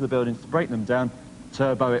slam into the buildings to break them down,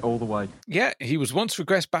 turbo it all the way. Yeah, he was once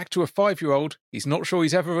regressed back to a 5-year-old. He's not sure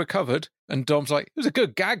he's ever recovered. And Dom's like, it was a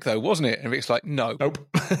good gag though, wasn't it? And Rick's like, no. Nope.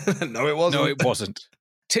 No, it wasn't. No, it wasn't.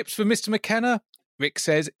 Tips for Mr. McKenna? Rick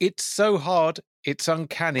says, it's so hard, it's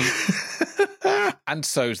uncanny. And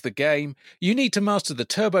so's the game. You need to master the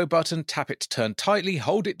turbo button, tap it to turn tightly,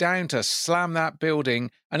 hold it down to slam that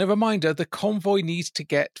building. And a reminder, the convoy needs to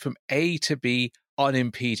get from A to B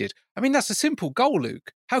unimpeded. I mean, that's a simple goal,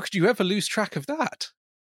 Luke. How could you ever lose track of that?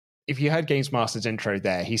 If you had Games Master's intro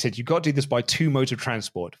there, he said you've got to do this by 2 modes of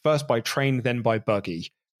transport. First by train, then by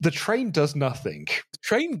buggy. The train does nothing. The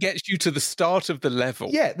train gets you to the start of the level.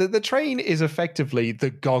 Yeah, the train is effectively the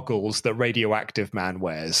goggles that Radioactive Man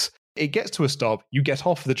wears. It gets to a stop, you get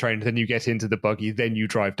off the train, then you get into the buggy, then you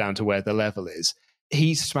drive down to where the level is.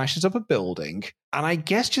 He smashes up a building, and I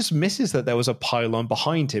guess just misses that there was a pylon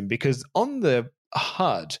behind him, because on the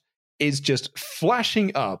HUD is just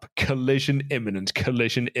flashing up, collision imminent,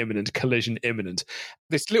 collision imminent, collision imminent.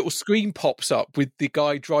 This little screen pops up with the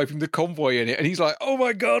guy driving the convoy in it, and he's like, oh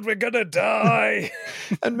my God, we're going to die.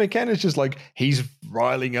 And McKenna's just like, he's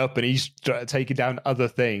riling up and he's taking down other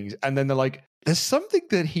things. And then they're like, there's something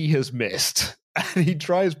that he has missed. And he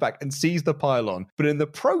drives back and sees the pylon. But in the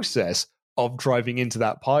process of driving into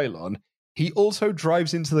that pylon, He also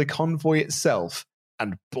drives into the convoy itself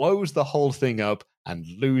and blows the whole thing up and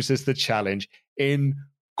loses the challenge in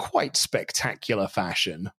quite spectacular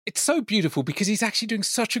fashion. It's so beautiful because he's actually doing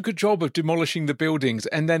such a good job of demolishing the buildings,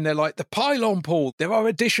 and then they're like, the pylon, Paul, there are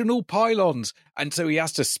additional pylons, and so he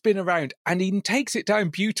has to spin around, and he takes it down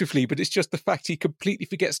beautifully, but it's just the fact he completely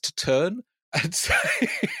forgets to turn. And so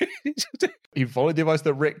he followed the advice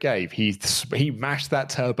that Rick gave. He mashed that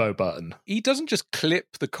turbo button. He doesn't just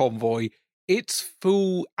clip the convoy, it's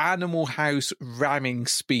full Animal House ramming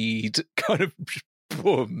speed, kind of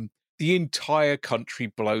boom. The entire country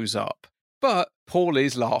blows up. But Paul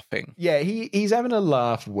is laughing. Yeah, he's having a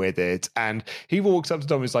laugh with it. And he walks up to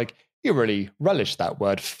Dom and is like, you really relished that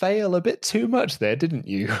word fail a bit too much there, didn't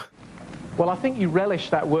you? Well, I think you relish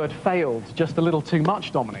that word failed just a little too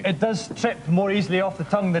much, Dominic. It does trip more easily off the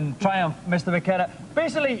tongue than triumph, Mr. McKenna.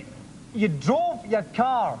 Basically, you drove your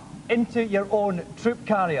car into your own troop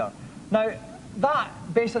carrier. Now, that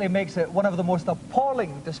basically makes it one of the most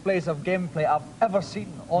appalling displays of gameplay I've ever seen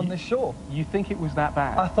on the show. You think it was that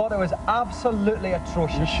bad? I thought it was absolutely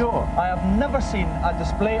atrocious. You sure? I have never seen a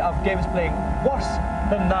display of games playing worse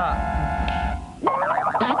than that.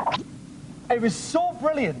 It was so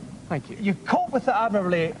brilliant. Thank you. You coped with it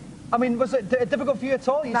admirably. I mean, was it difficult for you at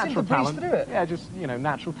all? You seemed to breeze through it. Yeah, just,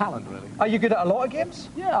 natural talent, really. Are you good at a lot of games?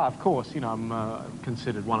 Yeah, of course. I'm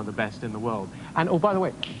considered one of the best in the world. And, oh, by the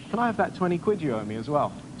way, can I have that 20 quid you owe me as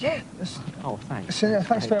well? Yeah. Oh, thanks.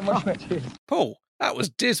 Thanks very much, mate. Paul, that was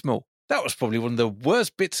dismal. That was probably one of the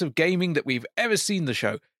worst bits of gaming that we've ever seen the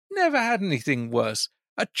show. Never had anything worse.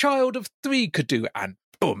 A child of 3 could do, and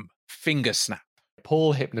boom, finger snap.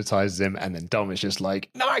 Paul hypnotizes him, and then Dom is just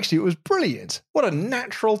like, no, actually, it was brilliant. What a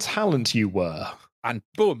natural talent you were. And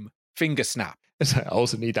boom, finger snap. I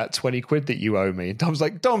also need that 20 quid that you owe me.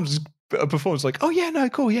 And Dom's performance like, oh, yeah, no,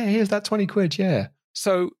 cool. Yeah, here's that 20 quid, yeah.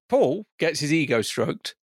 So Paul gets his ego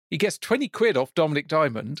stroked. He gets 20 quid off Dominic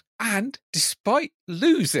Diamond. And despite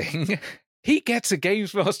losing, he gets a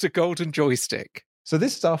Games Master Golden Joystick. So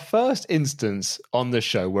this is our first instance on the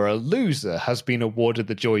show where a loser has been awarded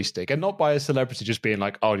the joystick, and not by a celebrity just being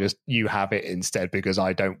like, oh, just you have it instead because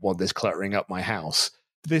I don't want this cluttering up my house.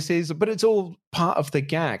 But it's all part of the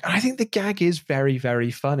gag. And I think the gag is very,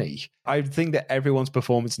 very funny. I think that everyone's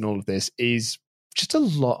performance in all of this is just a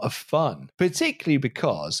lot of fun, particularly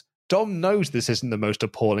because Dom knows this isn't the most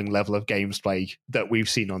appalling level of gameplay that we've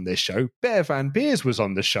seen on this show. Bear Van Beers was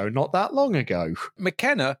on the show not that long ago.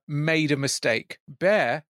 McKenna made a mistake.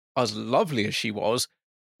 Bear, as lovely as she was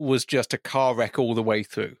just a car wreck all the way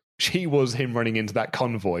through. She was him running into that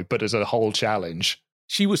convoy, but as a whole challenge.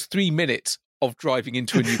 She was 3 minutes of driving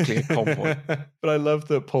into a nuclear convoy. But I love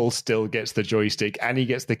that Paul still gets the joystick and he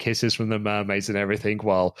gets the kisses from the mermaids and everything,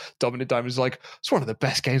 while Dominic Diamond's like, it's one of the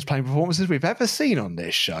best games playing performances we've ever seen on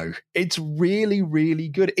this show. It's really, really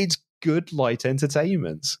good. It's good light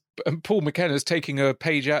entertainment. And Paul McKenna's taking a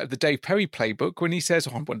page out of the Dave Perry playbook when he says,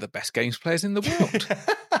 I'm one of the best games players in the world.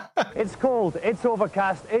 It's cold, it's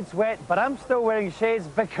overcast, it's wet, but I'm still wearing shades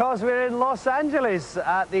because we're in Los Angeles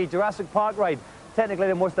at the Jurassic Park ride. Technically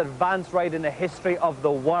the most advanced ride in the history of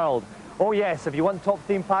the world. Oh yes, if you want top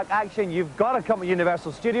theme park action, you've got to come to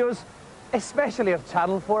Universal Studios, especially if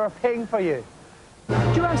Channel 4 are paying for you.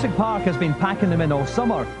 Jurassic Park has been packing them in all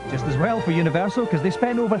summer, just as well for Universal because they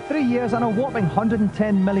spent over 3 years and a whopping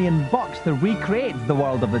 $110 million to recreate the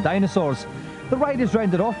world of the dinosaurs. The ride is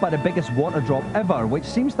rounded off by the biggest water drop ever, which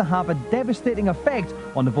seems to have a devastating effect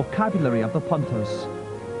on the vocabulary of the punters.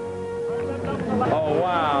 Oh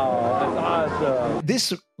wow, that's awesome.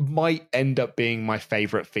 This might end up being my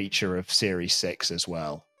favourite feature of Series 6 as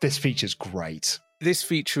well. This feature's great. This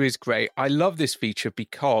feature is great. I love this feature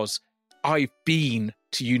because I've been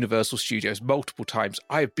to Universal Studios multiple times.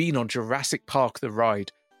 I've been on Jurassic Park the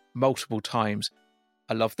ride multiple times.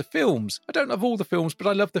 I love the films. I don't love all the films, but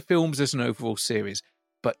I love the films as an overall series.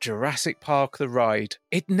 But Jurassic Park the ride,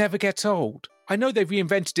 it never gets old. I know they've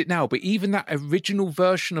reinvented it now, but even that original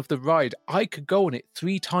version of the ride, I could go on it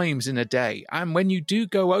 3 times in a day. And when you do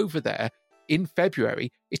go over there in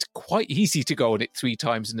February, it's quite easy to go on it 3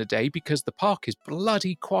 times in a day because the park is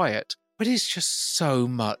bloody quiet. But it's just so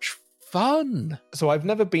much fun. So I've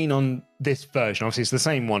never been on this version. Obviously, it's the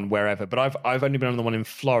same one wherever, but I've only been on the one in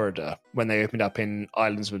Florida when they opened up in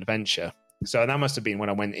Islands of Adventure. So that must have been when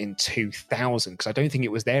I went in 2000, because I don't think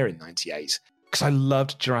it was there in 98. Because I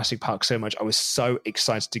loved Jurassic Park so much. I was so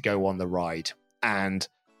excited to go on the ride. And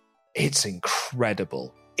it's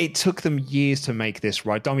incredible. It took them years to make this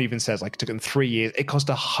ride. Dom even says, it took them 3 years. It cost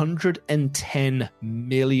 $110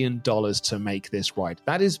 million to make this ride.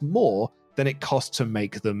 That is more than it cost to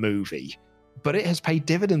make the movie. But it has paid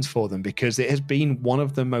dividends for them because it has been one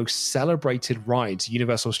of the most celebrated rides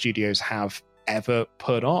Universal Studios have ever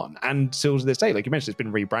put on. And still to this day, like you mentioned, it's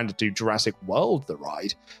been rebranded to Jurassic World The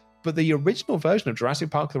Ride. But the original version of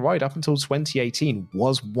Jurassic Park The Ride up until 2018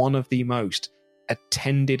 was one of the most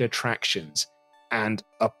attended attractions and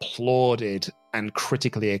applauded and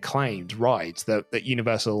critically acclaimed rides that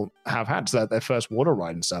Universal have had. So their first water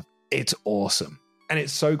ride and stuff. It's awesome. And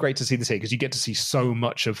it's so great to see this here because you get to see so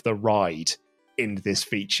much of the ride in this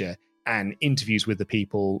feature and interviews with the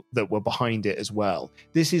people that were behind it as well.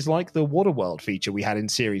 This is like the Waterworld feature we had in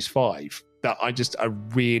Series 5 that I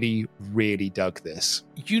really, really dug this.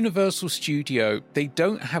 Universal Studio, they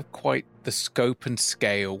don't have quite the scope and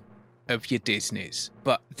scale of your Disneys,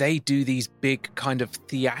 but they do these big kind of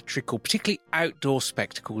theatrical, particularly outdoor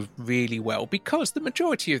spectacles really well because the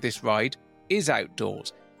majority of this ride is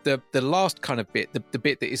outdoors. The last kind of bit, the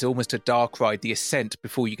bit that is almost a dark ride, the ascent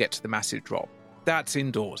before you get to the massive drop, that's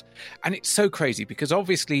indoors. And it's so crazy because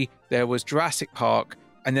obviously there was Jurassic Park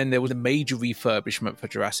and then there was a major refurbishment for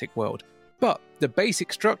Jurassic World. But the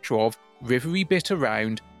basic structure of rivery bit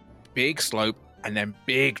around, big slope, and then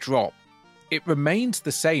big drop, it remains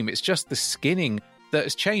the same. It's just the skinning that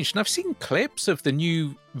has changed. And I've seen clips of the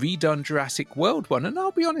new redone Jurassic World one, and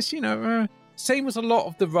I'll be honest, same as a lot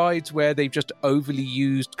of the rides where they've just overly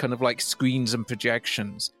used kind of like screens and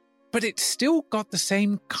projections. But it's still got the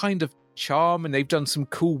same kind of charm, and they've done some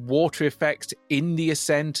cool water effects in the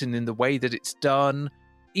ascent and in the way that it's done.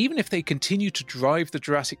 Even if they continue to drive the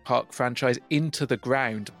Jurassic Park franchise into the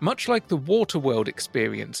ground, much like the Waterworld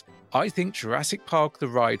experience, I think Jurassic Park The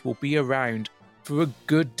Ride will be around for a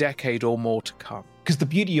good decade or more to come. Because the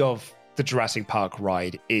beauty of the Jurassic Park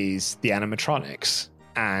ride is the animatronics.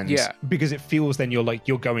 And because it feels then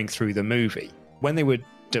you're going through the movie. When they were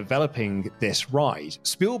developing this ride,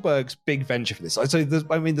 Spielberg's big venture for this. So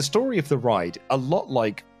the story of the ride, a lot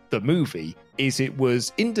like the movie, is it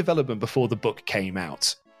was in development before the book came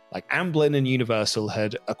out. Like Amblin and Universal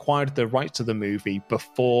had acquired the rights to the movie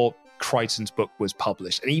before Crichton's book was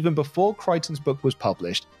published. And even before Crichton's book was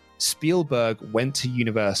published, Spielberg went to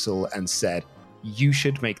Universal and said, you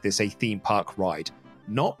should make this a theme park ride.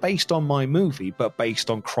 Not based on my movie, but based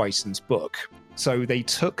on Crichton's book. So they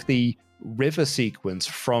took the river sequence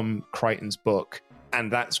from Crichton's book,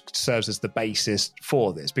 and that serves as the basis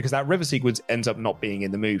for this, because that river sequence ends up not being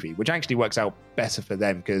in the movie, which actually works out better for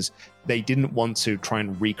them because they didn't want to try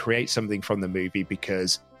and recreate something from the movie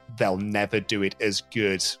because they'll never do it as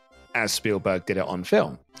good as Spielberg did it on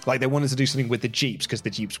film. Like they wanted to do something with the Jeeps because the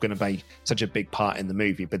Jeeps were going to play such a big part in the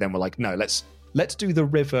movie, but then we're like, no, let's do the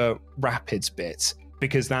river rapids bit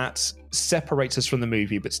because that separates us from the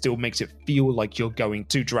movie but still makes it feel like you're going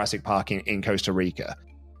to Jurassic Park in Costa Rica.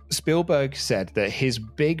 Spielberg said that his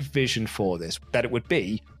big vision for this, that it would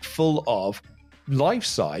be full of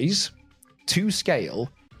life-size, to scale,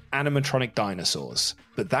 animatronic dinosaurs.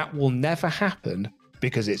 But that will never happen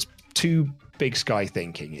because it's too big sky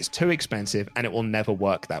thinking. It's too expensive and it will never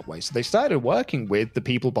work that way. So they started working with the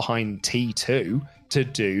people behind T2 to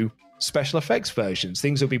do special effects versions,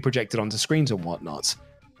 things that will be projected onto screens and whatnot.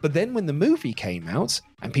 But then when the movie came out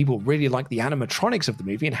and people really liked the animatronics of the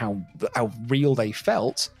movie and how real they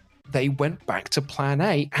felt, they went back to plan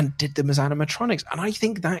A and did them as animatronics. And I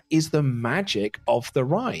think that is the magic of the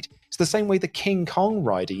ride. It's the same way the King Kong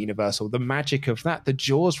ride at Universal, the magic of that, the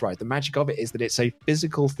Jaws ride, the magic of it is that it's a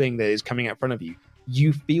physical thing that is coming out in front of you.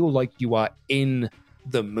 You feel like you are in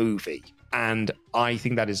the movie. And I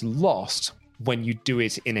think that is lost when you do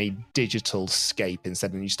it in a digital scape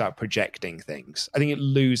instead and you start projecting things. I think it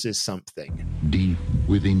loses something. Deep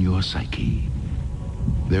within your psyche,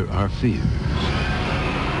 there are fears.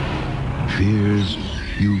 Fears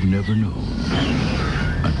you've never known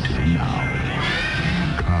until now.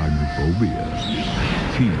 Carnophobia.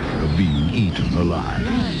 Fear of being eaten alive.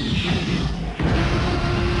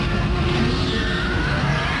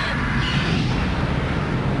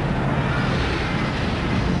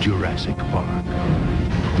 Jurassic Park.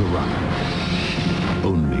 The Ride.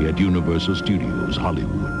 Only at Universal Studios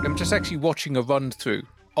Hollywood. I'm just actually watching a run-through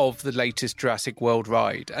of the latest Jurassic World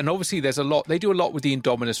ride. And obviously there's a lot, they do a lot with the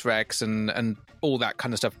Indominus Rex and all that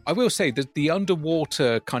kind of stuff. I will say that the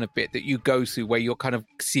underwater kind of bit that you go through where you're kind of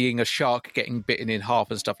seeing a shark getting bitten in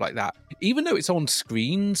half and stuff like that, even though it's on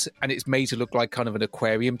screens and it's made to look like kind of an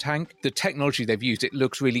aquarium tank, the technology they've used, it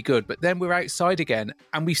looks really good. But then we're outside again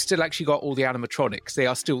and we've still actually got all the animatronics. They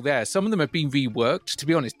are still there. Some of them have been reworked. To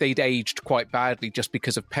be honest, they'd aged quite badly just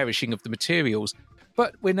because of perishing of the materials.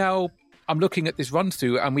 But I'm looking at this run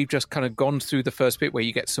through and we've just kind of gone through the first bit where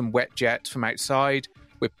you get some wet jet from outside.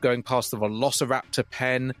 We're going past the Velociraptor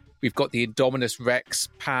pen. We've got the Indominus Rex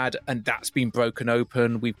pad, and that's been broken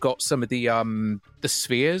open. We've got some of the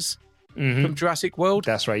spheres from Jurassic World.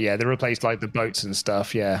 That's right, yeah. They replaced like the boats and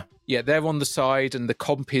stuff, yeah. Yeah, they're on the side, and the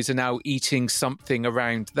compies are now eating something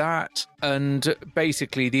around that. And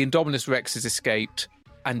basically, the Indominus Rex has escaped,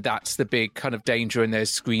 and that's the big kind of danger, and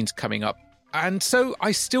there's screens coming up. And so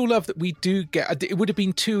I still love that we do get... It would have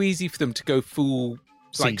been too easy for them to go full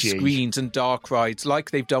like CG. Screens and dark rides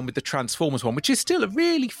like they've done with the Transformers one, which is still a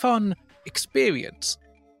really fun experience.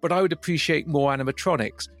 But I would appreciate more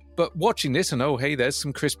animatronics. But watching this, and oh, hey, there's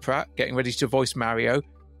some Chris Pratt getting ready to voice Mario.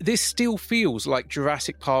 This still feels like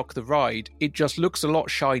Jurassic Park the ride. It just looks a lot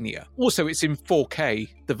shinier. Also, it's in 4K,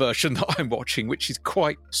 the version that I'm watching, which is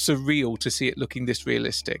quite surreal to see it looking this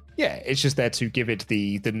realistic. Yeah, it's just there to give it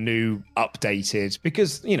the new updated,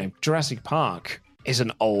 because, you know, Jurassic Park is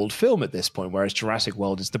an old film at this point, whereas Jurassic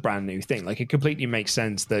World is the brand new thing. Like, it completely makes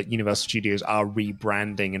sense that Universal Studios are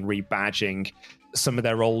rebranding and rebadging some of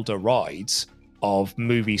their older rides of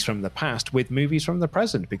movies from the past with movies from the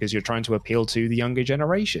present, because you're trying to appeal to the younger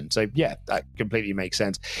generation. So yeah, that completely makes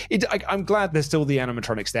sense. I'm glad there's still the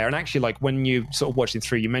animatronics there. And actually, like, when you sort of watching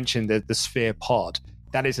through, you mentioned the Sphere Pod.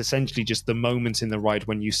 That is essentially just the moment in the ride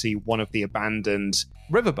when you see one of the abandoned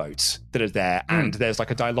riverboats that are there, and there's like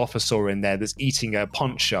a Dilophosaur in there that's eating a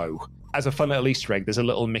poncho. As a fun little Easter egg, there's a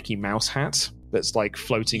little Mickey Mouse hat that's like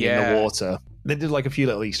floating in the water. They did like a few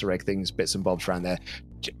little Easter egg things, bits and bobs around there.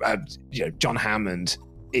 John Hammond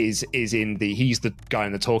is in he's the guy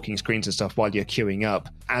in the talking screens and stuff while you're queuing up,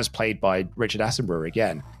 as played by Richard Attenborough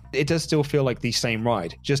again. It does still feel like the same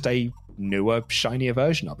ride, just a newer, shinier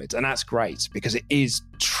version of it. And that's great, because it is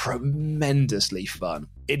tremendously fun.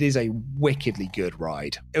 It is a wickedly good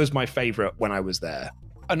ride. It was my favorite when I was there.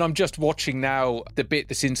 And I'm just watching now the bit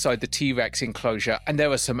that's inside the T-Rex enclosure, and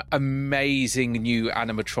there are some amazing new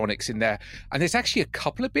animatronics in there. And there's actually a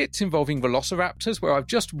couple of bits involving velociraptors where I've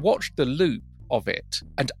just watched the loop of it,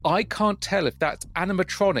 and I can't tell if that's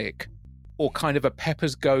animatronic or kind of a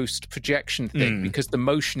Pepper's Ghost projection thing, because the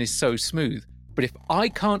motion is so smooth. But if I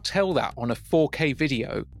can't tell that on a 4K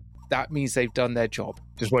video, that means they've done their job.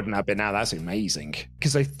 Just wouldn't have been now. That's amazing.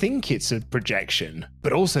 Because I think it's a projection,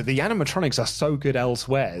 but also the animatronics are so good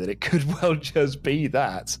elsewhere that it could well just be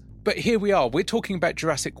that. But here we are. We're talking about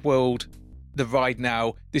Jurassic World, the ride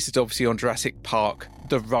now. This is obviously on Jurassic Park,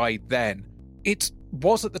 the ride then. It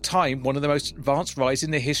was at the time one of the most advanced rides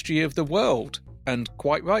in the history of the world. And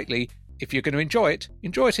quite rightly, if you're going to enjoy it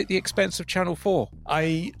at the expense of Channel 4.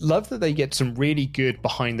 I love that they get some really good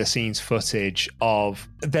behind-the-scenes footage of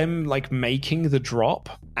them, like, making the drop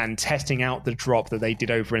and testing out the drop that they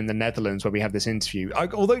did over in the Netherlands where we have this interview.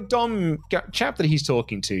 Although Dom, chap that he's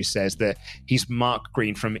talking to, says that he's Mark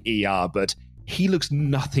Green from ER, but he looks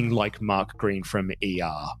nothing like Mark Green from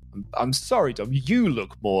ER. I'm sorry, Dom, you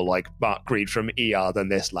look more like Mark Green from ER than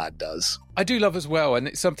this lad does. I do love as well, and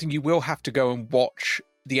it's something you will have to go and watch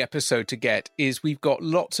the episode to get, is we've got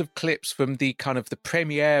lots of clips from the kind of the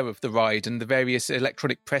premiere of the ride and the various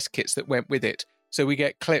electronic press kits that went with it. So we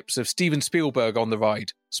get clips of Steven Spielberg on the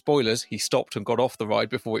ride. Spoilers, he stopped and got off the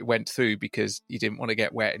ride before it went through because he didn't want to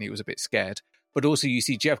get wet and he was a bit scared. But also you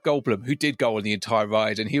see Jeff Goldblum, who did go on the entire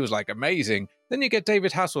ride, and he was like amazing. Then you get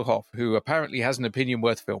David Hasselhoff, who apparently has an opinion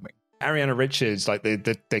worth filming. Ariana Richards, like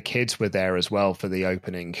the kids were there as well for the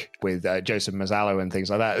opening with Joseph Mazzallo and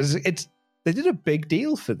things like that. They did a big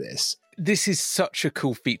deal for this. This is such a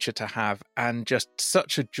cool feature to have and just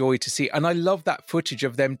such a joy to see. And I love that footage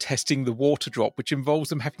of them testing the water drop, which involves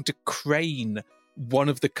them having to crane one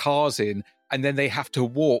of the cars in, and then they have to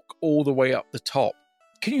walk all the way up the top.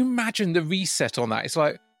 Can you imagine the reset on that? It's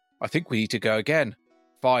like, I think we need to go again.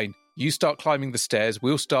 Fine. You start climbing the stairs.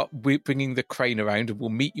 We'll start bringing the crane around and we'll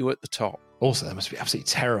meet you at the top. Also, that must be absolutely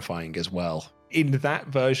terrifying as well. In that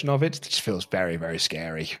version of it, it just feels very, very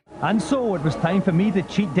scary. And so it was time for me to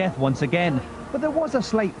cheat death once again. But there was a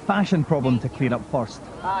slight fashion problem to clear up first.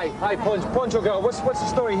 Hi, Poncho Girl. What's the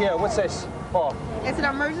story here? What's this? Oh. It's an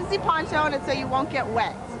emergency poncho, and it's so you won't get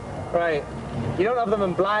wet. Right. You don't have them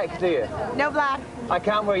in black, do you? No black. I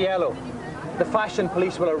can't wear yellow. The fashion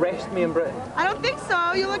police will arrest me in Britain. I don't think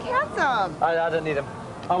so. You look handsome. I don't need them.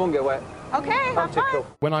 I won't get wet. Okay, have fun. Cool.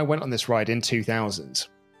 When I went on this ride in 2000,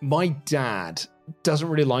 my dad doesn't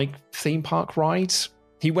really like theme park rides.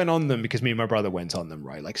 He went on them because me and my brother went on them,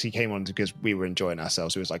 right? Like, so he came on because we were enjoying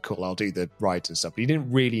ourselves. He was like, cool, I'll do the rides and stuff. But he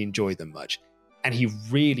didn't really enjoy them much. And he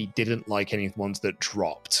really didn't like any of the ones that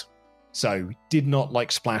dropped. So did not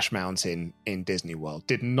like Splash Mountain in Disney World.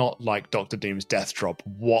 Did not like Dr. Doom's Death Drop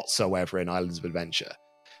whatsoever in Islands of Adventure.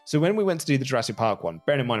 So when we went to do the Jurassic Park one,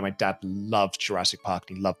 bearing in mind my dad loved Jurassic Park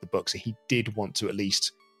and he loved the book, so he did want to at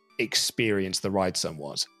least experience the ride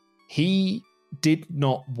somewhat. he did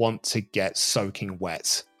not want to get soaking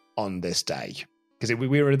wet on this day because we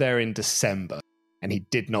were there in December and he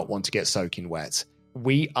did not want to get soaking wet.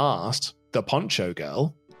 We asked the poncho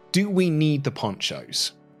girl, do we need the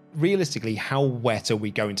ponchos? Realistically, how wet are we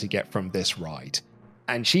going to get from this ride?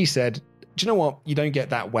 And she said, do you know what? You don't get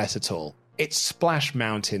that wet at all. It's Splash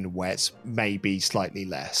Mountain wet, maybe slightly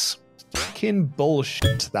less. Fucking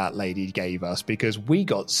bullshit that lady gave us, because we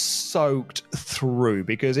got soaked through,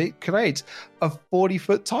 because it creates a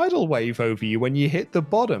 40-foot tidal wave over you when you hit the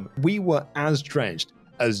bottom. We were as drenched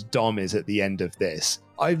as Dom is at the end of this.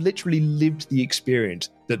 I've literally lived the experience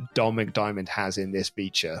that Dom McDiamond has in this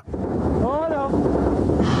feature. Oh no!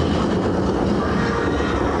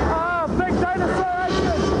 Ah, big dinosaur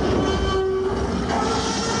action!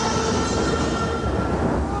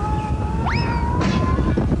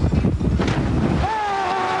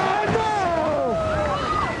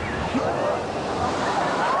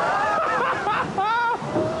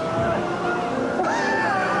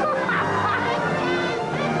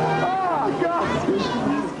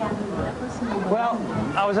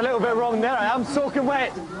 I was a little bit wrong there. I am soaking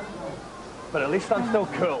wet. But at least I'm still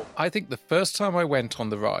cool. I think the first time I went on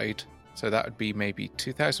the ride, so that would be maybe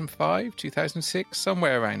 2005, 2006,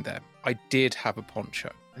 somewhere around there, I did have a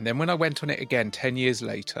poncho. And then when I went on it again 10 years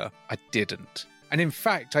later, I didn't. And in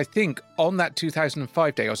fact, I think on that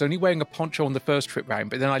 2005 day, I was only wearing a poncho on the first trip round,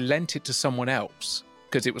 but then I lent it to someone else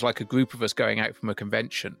because it was like a group of us going out from a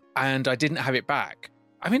convention. And I didn't have it back.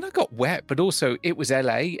 I mean, I got wet, but also it was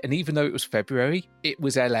LA, and even though it was February, it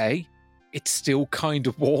was LA, it's still kind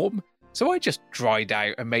of warm. So I just dried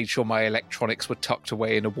out and made sure my electronics were tucked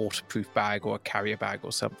away in a waterproof bag or a carrier bag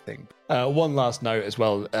or something. One last note as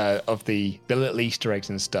well of the little Easter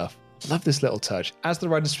eggs and stuff. Love this little touch. As the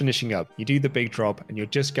ride is finishing up, you do the big drop and you're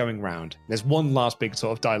just going round. There's one last big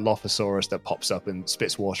sort of Dilophosaurus that pops up and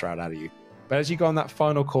spits water out of you. But as you go on that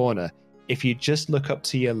final corner, if you just look up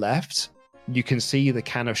to your left, you can see the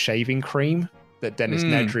can of shaving cream that Dennis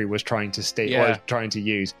Nedry was trying to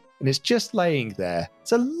use. And it's just laying there.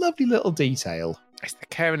 It's a lovely little detail. It's the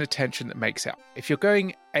care and attention that makes it. If you're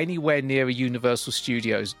going anywhere near a Universal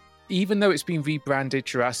Studios, even though it's been rebranded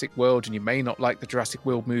Jurassic World and you may not like the Jurassic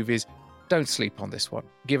World movies, don't sleep on this one.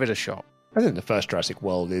 Give it a shot. I think the first Jurassic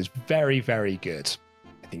World is very, very good.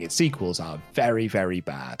 I think its sequels are very, very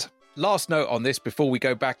bad. Last note on this before we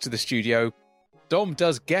go back to the studio. Dom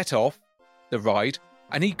does get off the ride,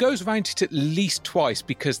 and he goes around it at least twice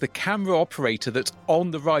because the camera operator that's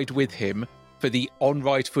on the ride with him for the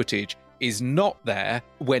on-ride footage is not there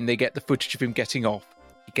when they get the footage of him getting off.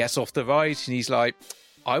 He gets off the ride and he's like,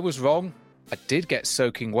 I was wrong. I did get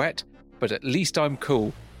soaking wet, but at least I'm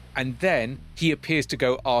cool. And then he appears to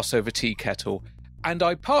go arse over tea kettle. And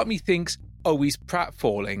part of me thinks, oh, he's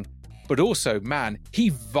pratfalling. But also, man, he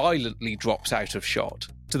violently drops out of shot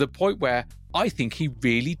to the point where I think he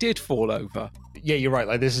really did fall over. Yeah, you're right.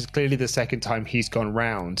 Like, this is clearly the second time he's gone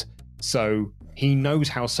round. So he knows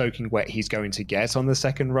how soaking wet he's going to get on the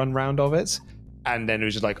second run round of it. And then it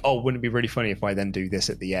was just like, oh, wouldn't it be really funny if I then do this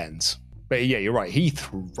at the end? But yeah, you're right. He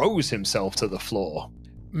throws himself to the floor.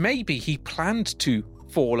 Maybe he planned to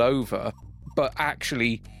fall over, but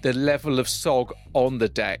actually the level of sog on the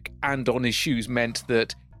deck and on his shoes meant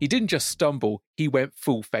that he didn't just stumble, he went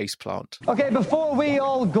full face plant. Okay, before we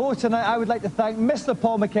all go tonight, I would like to thank Mr.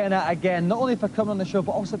 Paul McKenna again, not only for coming on the show,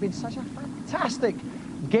 but also being such a fantastic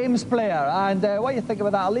games player. And what you think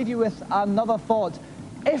about that, I'll leave you with another thought.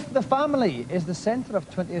 If the family is the centre of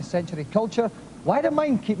 20th century culture, why do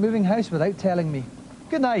mine keep moving house without telling me?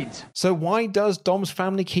 Good night. So why does Dom's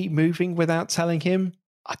family keep moving without telling him?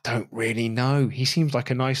 I don't really know. He seems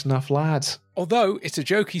like a nice enough lad. Although it's a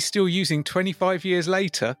joke he's still using 25 years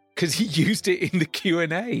later because he used it in the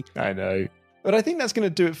Q&A. I know. But I think that's going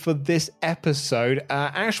to do it for this episode.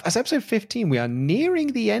 Ash, as episode 15, we are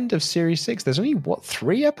nearing the end of Series 6. There's only,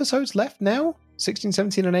 3 episodes left now? 16,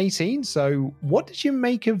 17 and 18. So what did you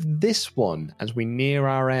make of this one as we near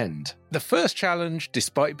our end? The first challenge,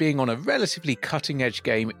 despite being on a relatively cutting-edge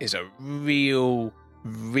game, is a real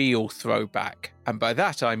throwback. And by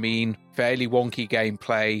that I mean fairly wonky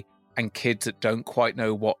gameplay and kids that don't quite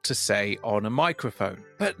know what to say on a microphone.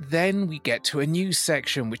 But then we get to a news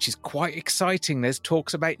section, which is quite exciting. There's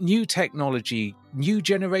talks about new technology, new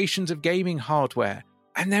generations of gaming hardware.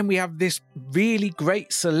 And then we have this really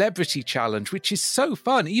great celebrity challenge, which is so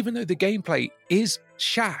fun, even though the gameplay is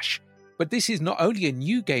shash. But this is not only a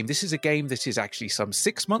new game, this is a game that is actually some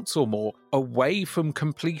 6 months or more away from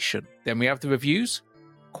completion. Then we have the reviews.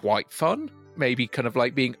 Quite fun. Maybe kind of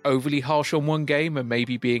like being overly harsh on one game and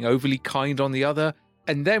maybe being overly kind on the other.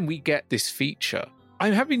 And then we get this feature.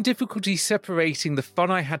 I'm having difficulty separating the fun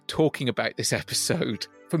I had talking about this episode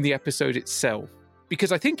from the episode itself,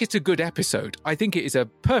 because I think it's a good episode. I think it is a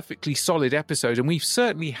perfectly solid episode, and we've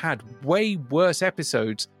certainly had way worse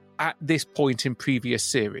episodes at this point in previous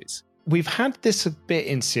series. We've had this a bit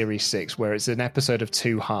in Series 6, where it's an episode of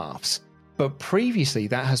two halves. But previously,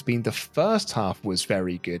 that has been the first half was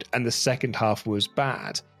very good, and the second half was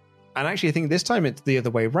bad. And actually, I think this time it's the other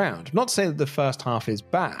way around. Not to say that the first half is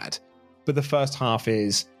bad, but the first half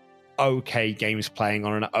is okay games playing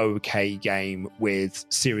on an okay game with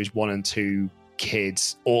Series 1 and 2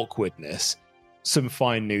 kids' awkwardness, some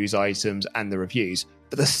fine news items, and the reviews.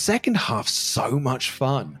 But the second half's so much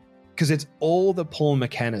fun, because it's all the Paul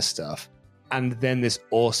McKenna stuff, and then this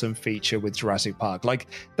awesome feature with Jurassic Park. Like,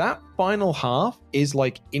 that final half is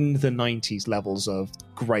like in the 90s levels of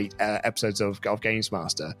great episodes of Games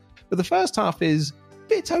Master. But the first half it's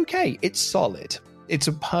okay. It's solid. It's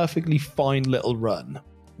a perfectly fine little run.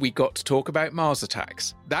 We got to talk about Mars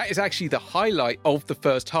Attacks. That is actually the highlight of the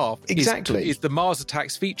first half. Exactly. Is the Mars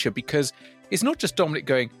Attacks feature, because it's not just Dominic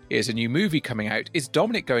going, here's a new movie coming out. It's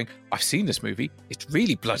Dominic going, I've seen this movie. It's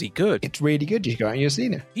really bloody good. It's really good. You go out and you've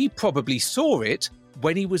seen it. He probably saw it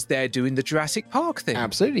when he was there doing the Jurassic Park thing.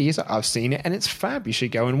 Absolutely. He's like, I've seen it and it's fab. You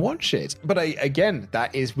should go and watch it. But again,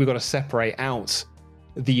 we've got to separate out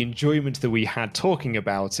the enjoyment that we had talking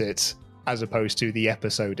about it as opposed to the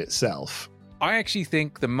episode itself. I actually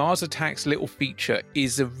think the Mars Attacks little feature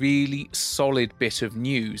is a really solid bit of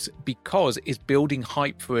news, because it's building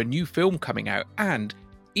hype for a new film coming out. And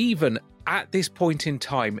even at this point in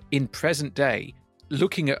time, in present day,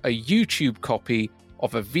 looking at a YouTube copy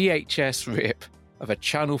of a VHS rip of a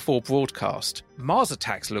Channel 4 broadcast, Mars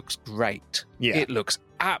Attacks looks great. Yeah. It looks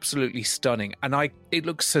absolutely stunning. And it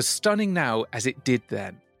looks as stunning now as it did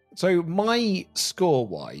then. So my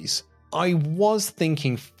score-wise, I was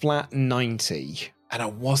thinking flat 90, and I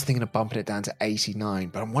was thinking of bumping it down to 89,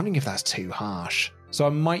 but I'm wondering if that's too harsh. So I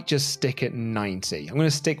might just stick at 90. I'm going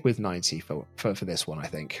to stick with 90 for this one, I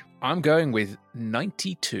think. I'm going with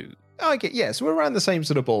 92. Okay, yeah, so we're around the same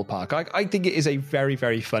sort of ballpark. I think it is a very,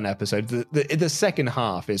 very fun episode. The second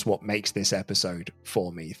half is what makes this episode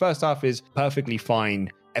for me. The first half is perfectly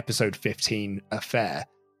fine, episode 15 affair.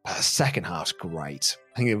 But the second half's great.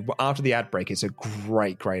 I think after the ad break, it's a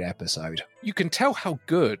great, great episode. You can tell how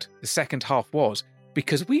good the second half was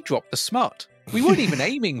because we dropped the smut. We weren't even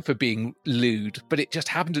aiming for being lewd, but it just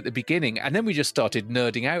happened at the beginning. And then we just started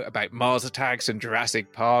nerding out about Mars Attacks and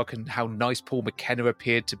Jurassic Park and how nice Paul McKenna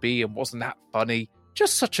appeared to be, and wasn't that funny?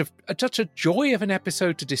 Just such a joy of an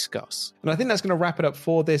episode to discuss. And I think that's going to wrap it up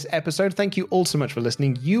for this episode. Thank you all so much for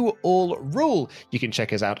listening. You all rule. You can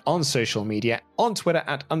check us out on social media, on Twitter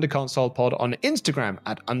at UnderConsolePod, on Instagram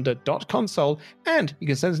at under.console, and you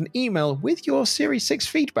can send us an email with your Series 6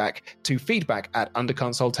 feedback to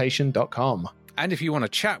feedback@underconsultation.com. And if you want to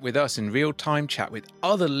chat with us in real time, chat with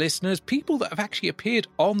other listeners, people that have actually appeared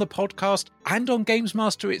on the podcast and on Games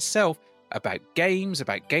Master itself, about games,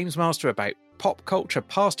 about Games Master, about pop culture,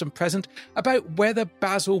 past and present, about whether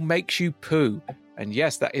Basil makes you poo. And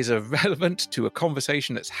yes, that is irrelevant to a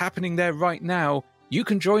conversation that's happening there right now. You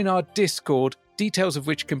can join our Discord, details of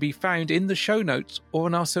which can be found in the show notes or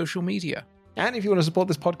on our social media. And if you want to support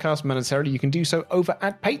this podcast monetarily, you can do so over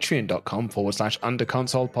at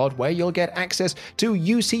patreon.com/underconsolepod, where you'll get access to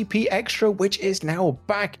UCP Extra, which is now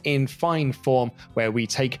back in fine form, where we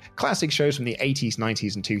take classic shows from the 80s,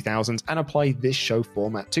 90s, and 2000s and apply this show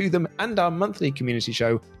format to them, and our monthly community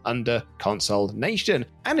show, Under Console Nation.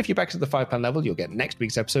 And if you back us at the £5 level, you'll get next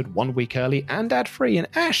week's episode 1 week early and ad-free. And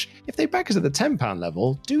Ash, if they back us at the £10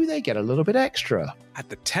 level, do they get a little bit extra? At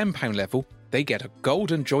the £10 level, they get a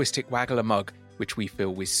golden joystick waggler mug, which we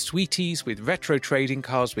fill with sweeties, with retro trading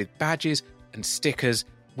cards, with badges and stickers,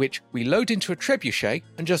 which we load into a trebuchet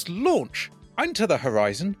and just launch into the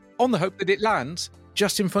horizon on the hope that it lands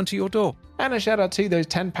just in front of your door. And a shout out to those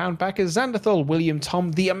 £10 backers: Xanderthal, William,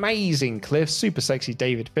 Tom, The Amazing Cliff, Super Sexy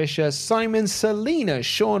David Fisher, Simon, Selena,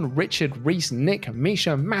 Sean, Richard, Reese, Nick,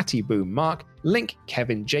 Misha, Matty, Boom, Mark, Link,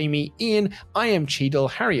 Kevin, Jamie, Ian, I Am Cheadle,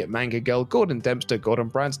 Harriet Manga Girl, Gordon Dempster, Gordon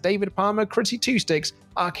Brands, David Palmer, Critty Two Sticks,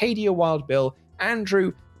 Arcadia Wild Bill,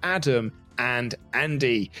 Andrew, Adam, and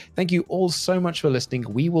Andy. Thank you all so much for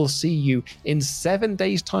listening. We will see you in 7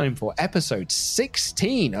 days' time for episode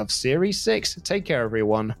 16 of Series 6. Take care,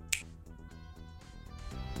 everyone.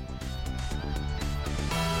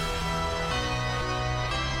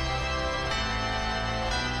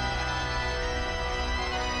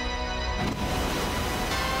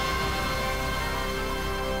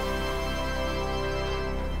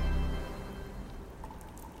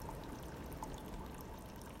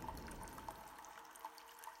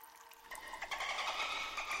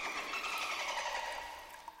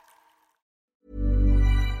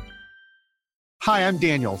 Hi, I'm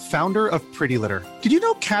Daniel, founder of Pretty Litter. Did you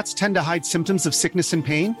know cats tend to hide symptoms of sickness and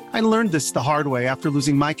pain? I learned this the hard way after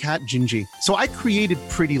losing my cat, Gingy. So I created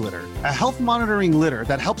Pretty Litter, a health monitoring litter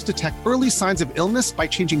that helps detect early signs of illness by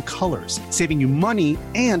changing colors, saving you money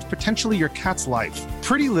and potentially your cat's life.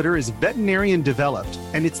 Pretty Litter is veterinarian developed,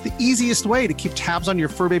 and it's the easiest way to keep tabs on your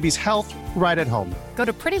fur baby's health right at home. Go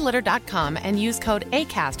to prettylitter.com and use code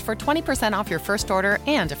ACAST for 20% off your first order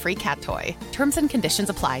and a free cat toy. Terms and conditions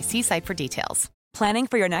apply. See site for details. Planning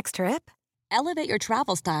for your next trip? Elevate your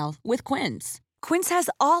travel style with Quince. Quince has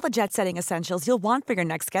all the jet-setting essentials you'll want for your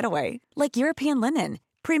next getaway, like European linen,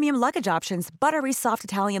 premium luggage options, buttery soft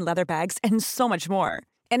Italian leather bags, and so much more.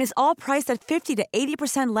 And is all priced at 50 to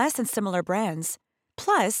 80% less than similar brands.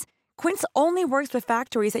 Plus, Quince only works with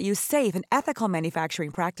factories that use safe and ethical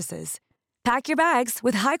manufacturing practices. Pack your bags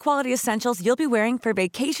with high-quality essentials you'll be wearing for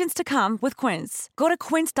vacations to come with Quince. Go to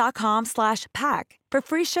quince.com/pack for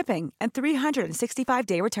free shipping and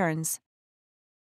 365-day returns.